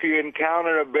that if you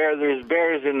encounter a bear, there's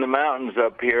bears in the mountains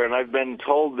up here, and I've been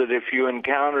told that if you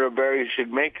encounter a bear, you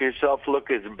should make yourself look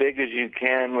as big as you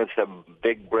can with a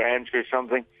big branch or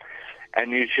something,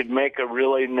 and you should make a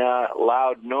really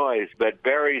loud noise. But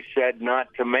Barrie said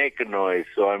not to make a noise,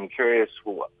 so I'm curious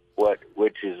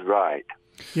which is right.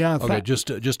 Yeah. Okay,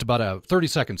 just about 30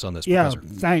 seconds on this, yeah,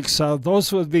 Professor. Thanks.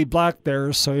 Those would be black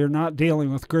bears, so you're not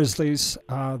dealing with grizzlies.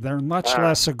 They're much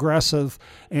less aggressive,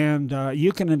 and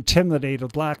you can intimidate a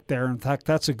black bear. In fact,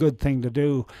 that's a good thing to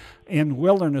do. In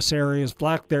wilderness areas,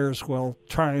 black bears will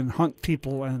try and hunt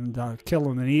people and kill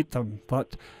them and eat them,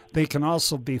 but they can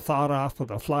also be fought off with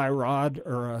a fly rod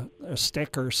or a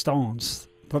stick or stones.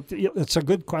 But it's a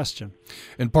good question.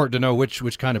 Important to know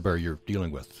which kind of bear you're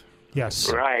dealing with.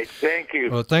 Yes. Right. Thank you.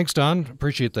 Well, thanks, Don.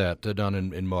 Appreciate that, Don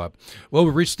in Moab. Well,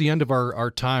 we've reached the end of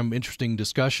our time. Interesting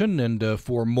discussion. And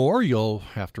for more, you'll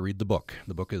have to read the book.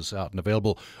 The book is out and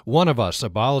available. One of Us, A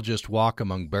Biologist Walk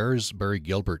Among Bears. Barrie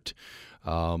Gilbert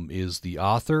is the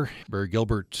author. Barrie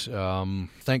Gilbert,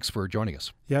 thanks for joining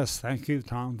us. Yes, thank you,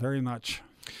 Tom, very much.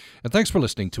 And thanks for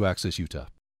listening to Access Utah.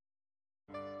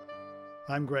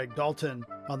 I'm Greg Dalton.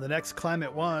 On the next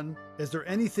Climate One, is there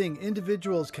anything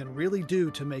individuals can really do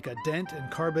to make a dent in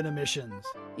carbon emissions?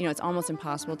 It's almost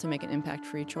impossible to make an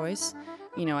impact-free choice.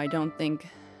 I don't think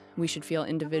we should feel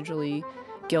individually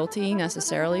guilty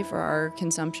necessarily for our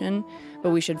consumption, but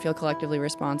we should feel collectively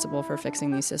responsible for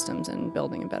fixing these systems and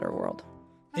building a better world.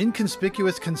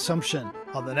 Inconspicuous consumption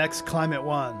on the next Climate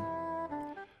One.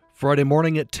 Friday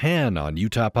morning at 10 on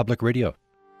Utah Public Radio.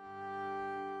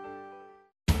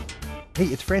 Hey,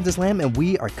 it's Francis Lamb, and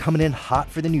we are coming in hot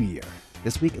for the new year.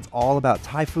 This week, it's all about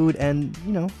Thai food, and,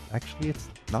 actually, it's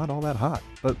not all that hot.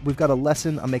 But we've got a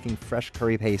lesson on making fresh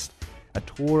curry paste, a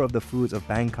tour of the foods of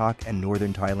Bangkok and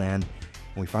northern Thailand,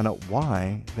 and we find out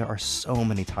why there are so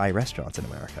many Thai restaurants in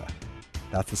America.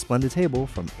 That's The Splendid Table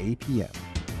from 8 p.m.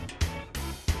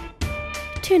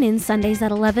 Tune in Sundays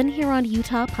at 11 here on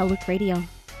Utah Public Radio.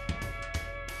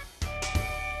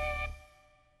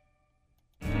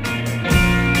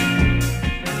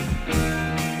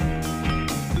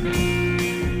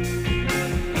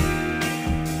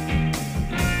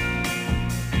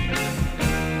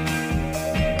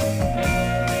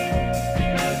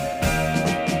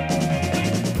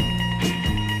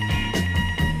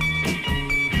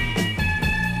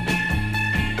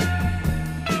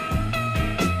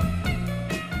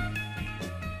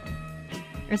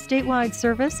 A statewide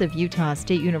service of Utah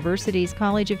State University's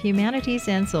College of Humanities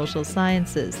and Social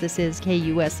Sciences. This is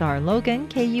KUSR Logan,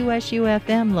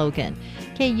 KUSU-FM Logan,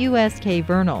 KUSK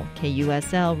Vernal,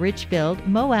 KUSL Richfield,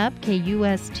 Moab,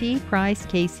 KUST Price,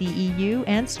 KCEU,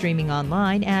 and streaming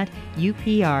online at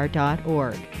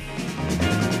upr.org.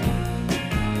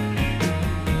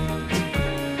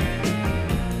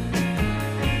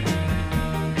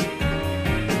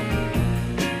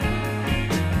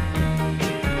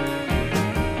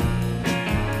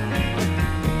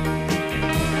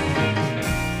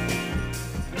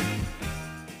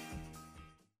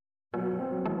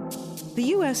 The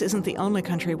U.S. isn't the only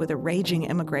country with a raging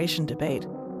immigration debate.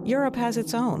 Europe has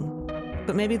its own.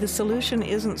 But maybe the solution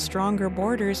isn't stronger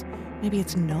borders, maybe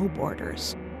it's no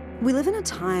borders. We live in a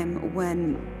time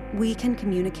when we can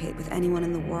communicate with anyone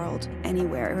in the world,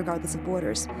 anywhere, regardless of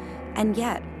borders. And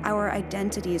yet, our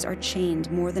identities are chained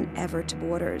more than ever to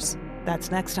borders. That's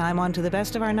next time on To the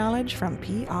Best of Our Knowledge from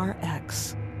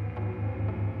PRX.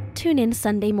 Tune in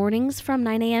Sunday mornings from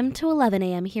 9 a.m. to 11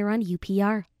 a.m. here on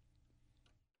UPR.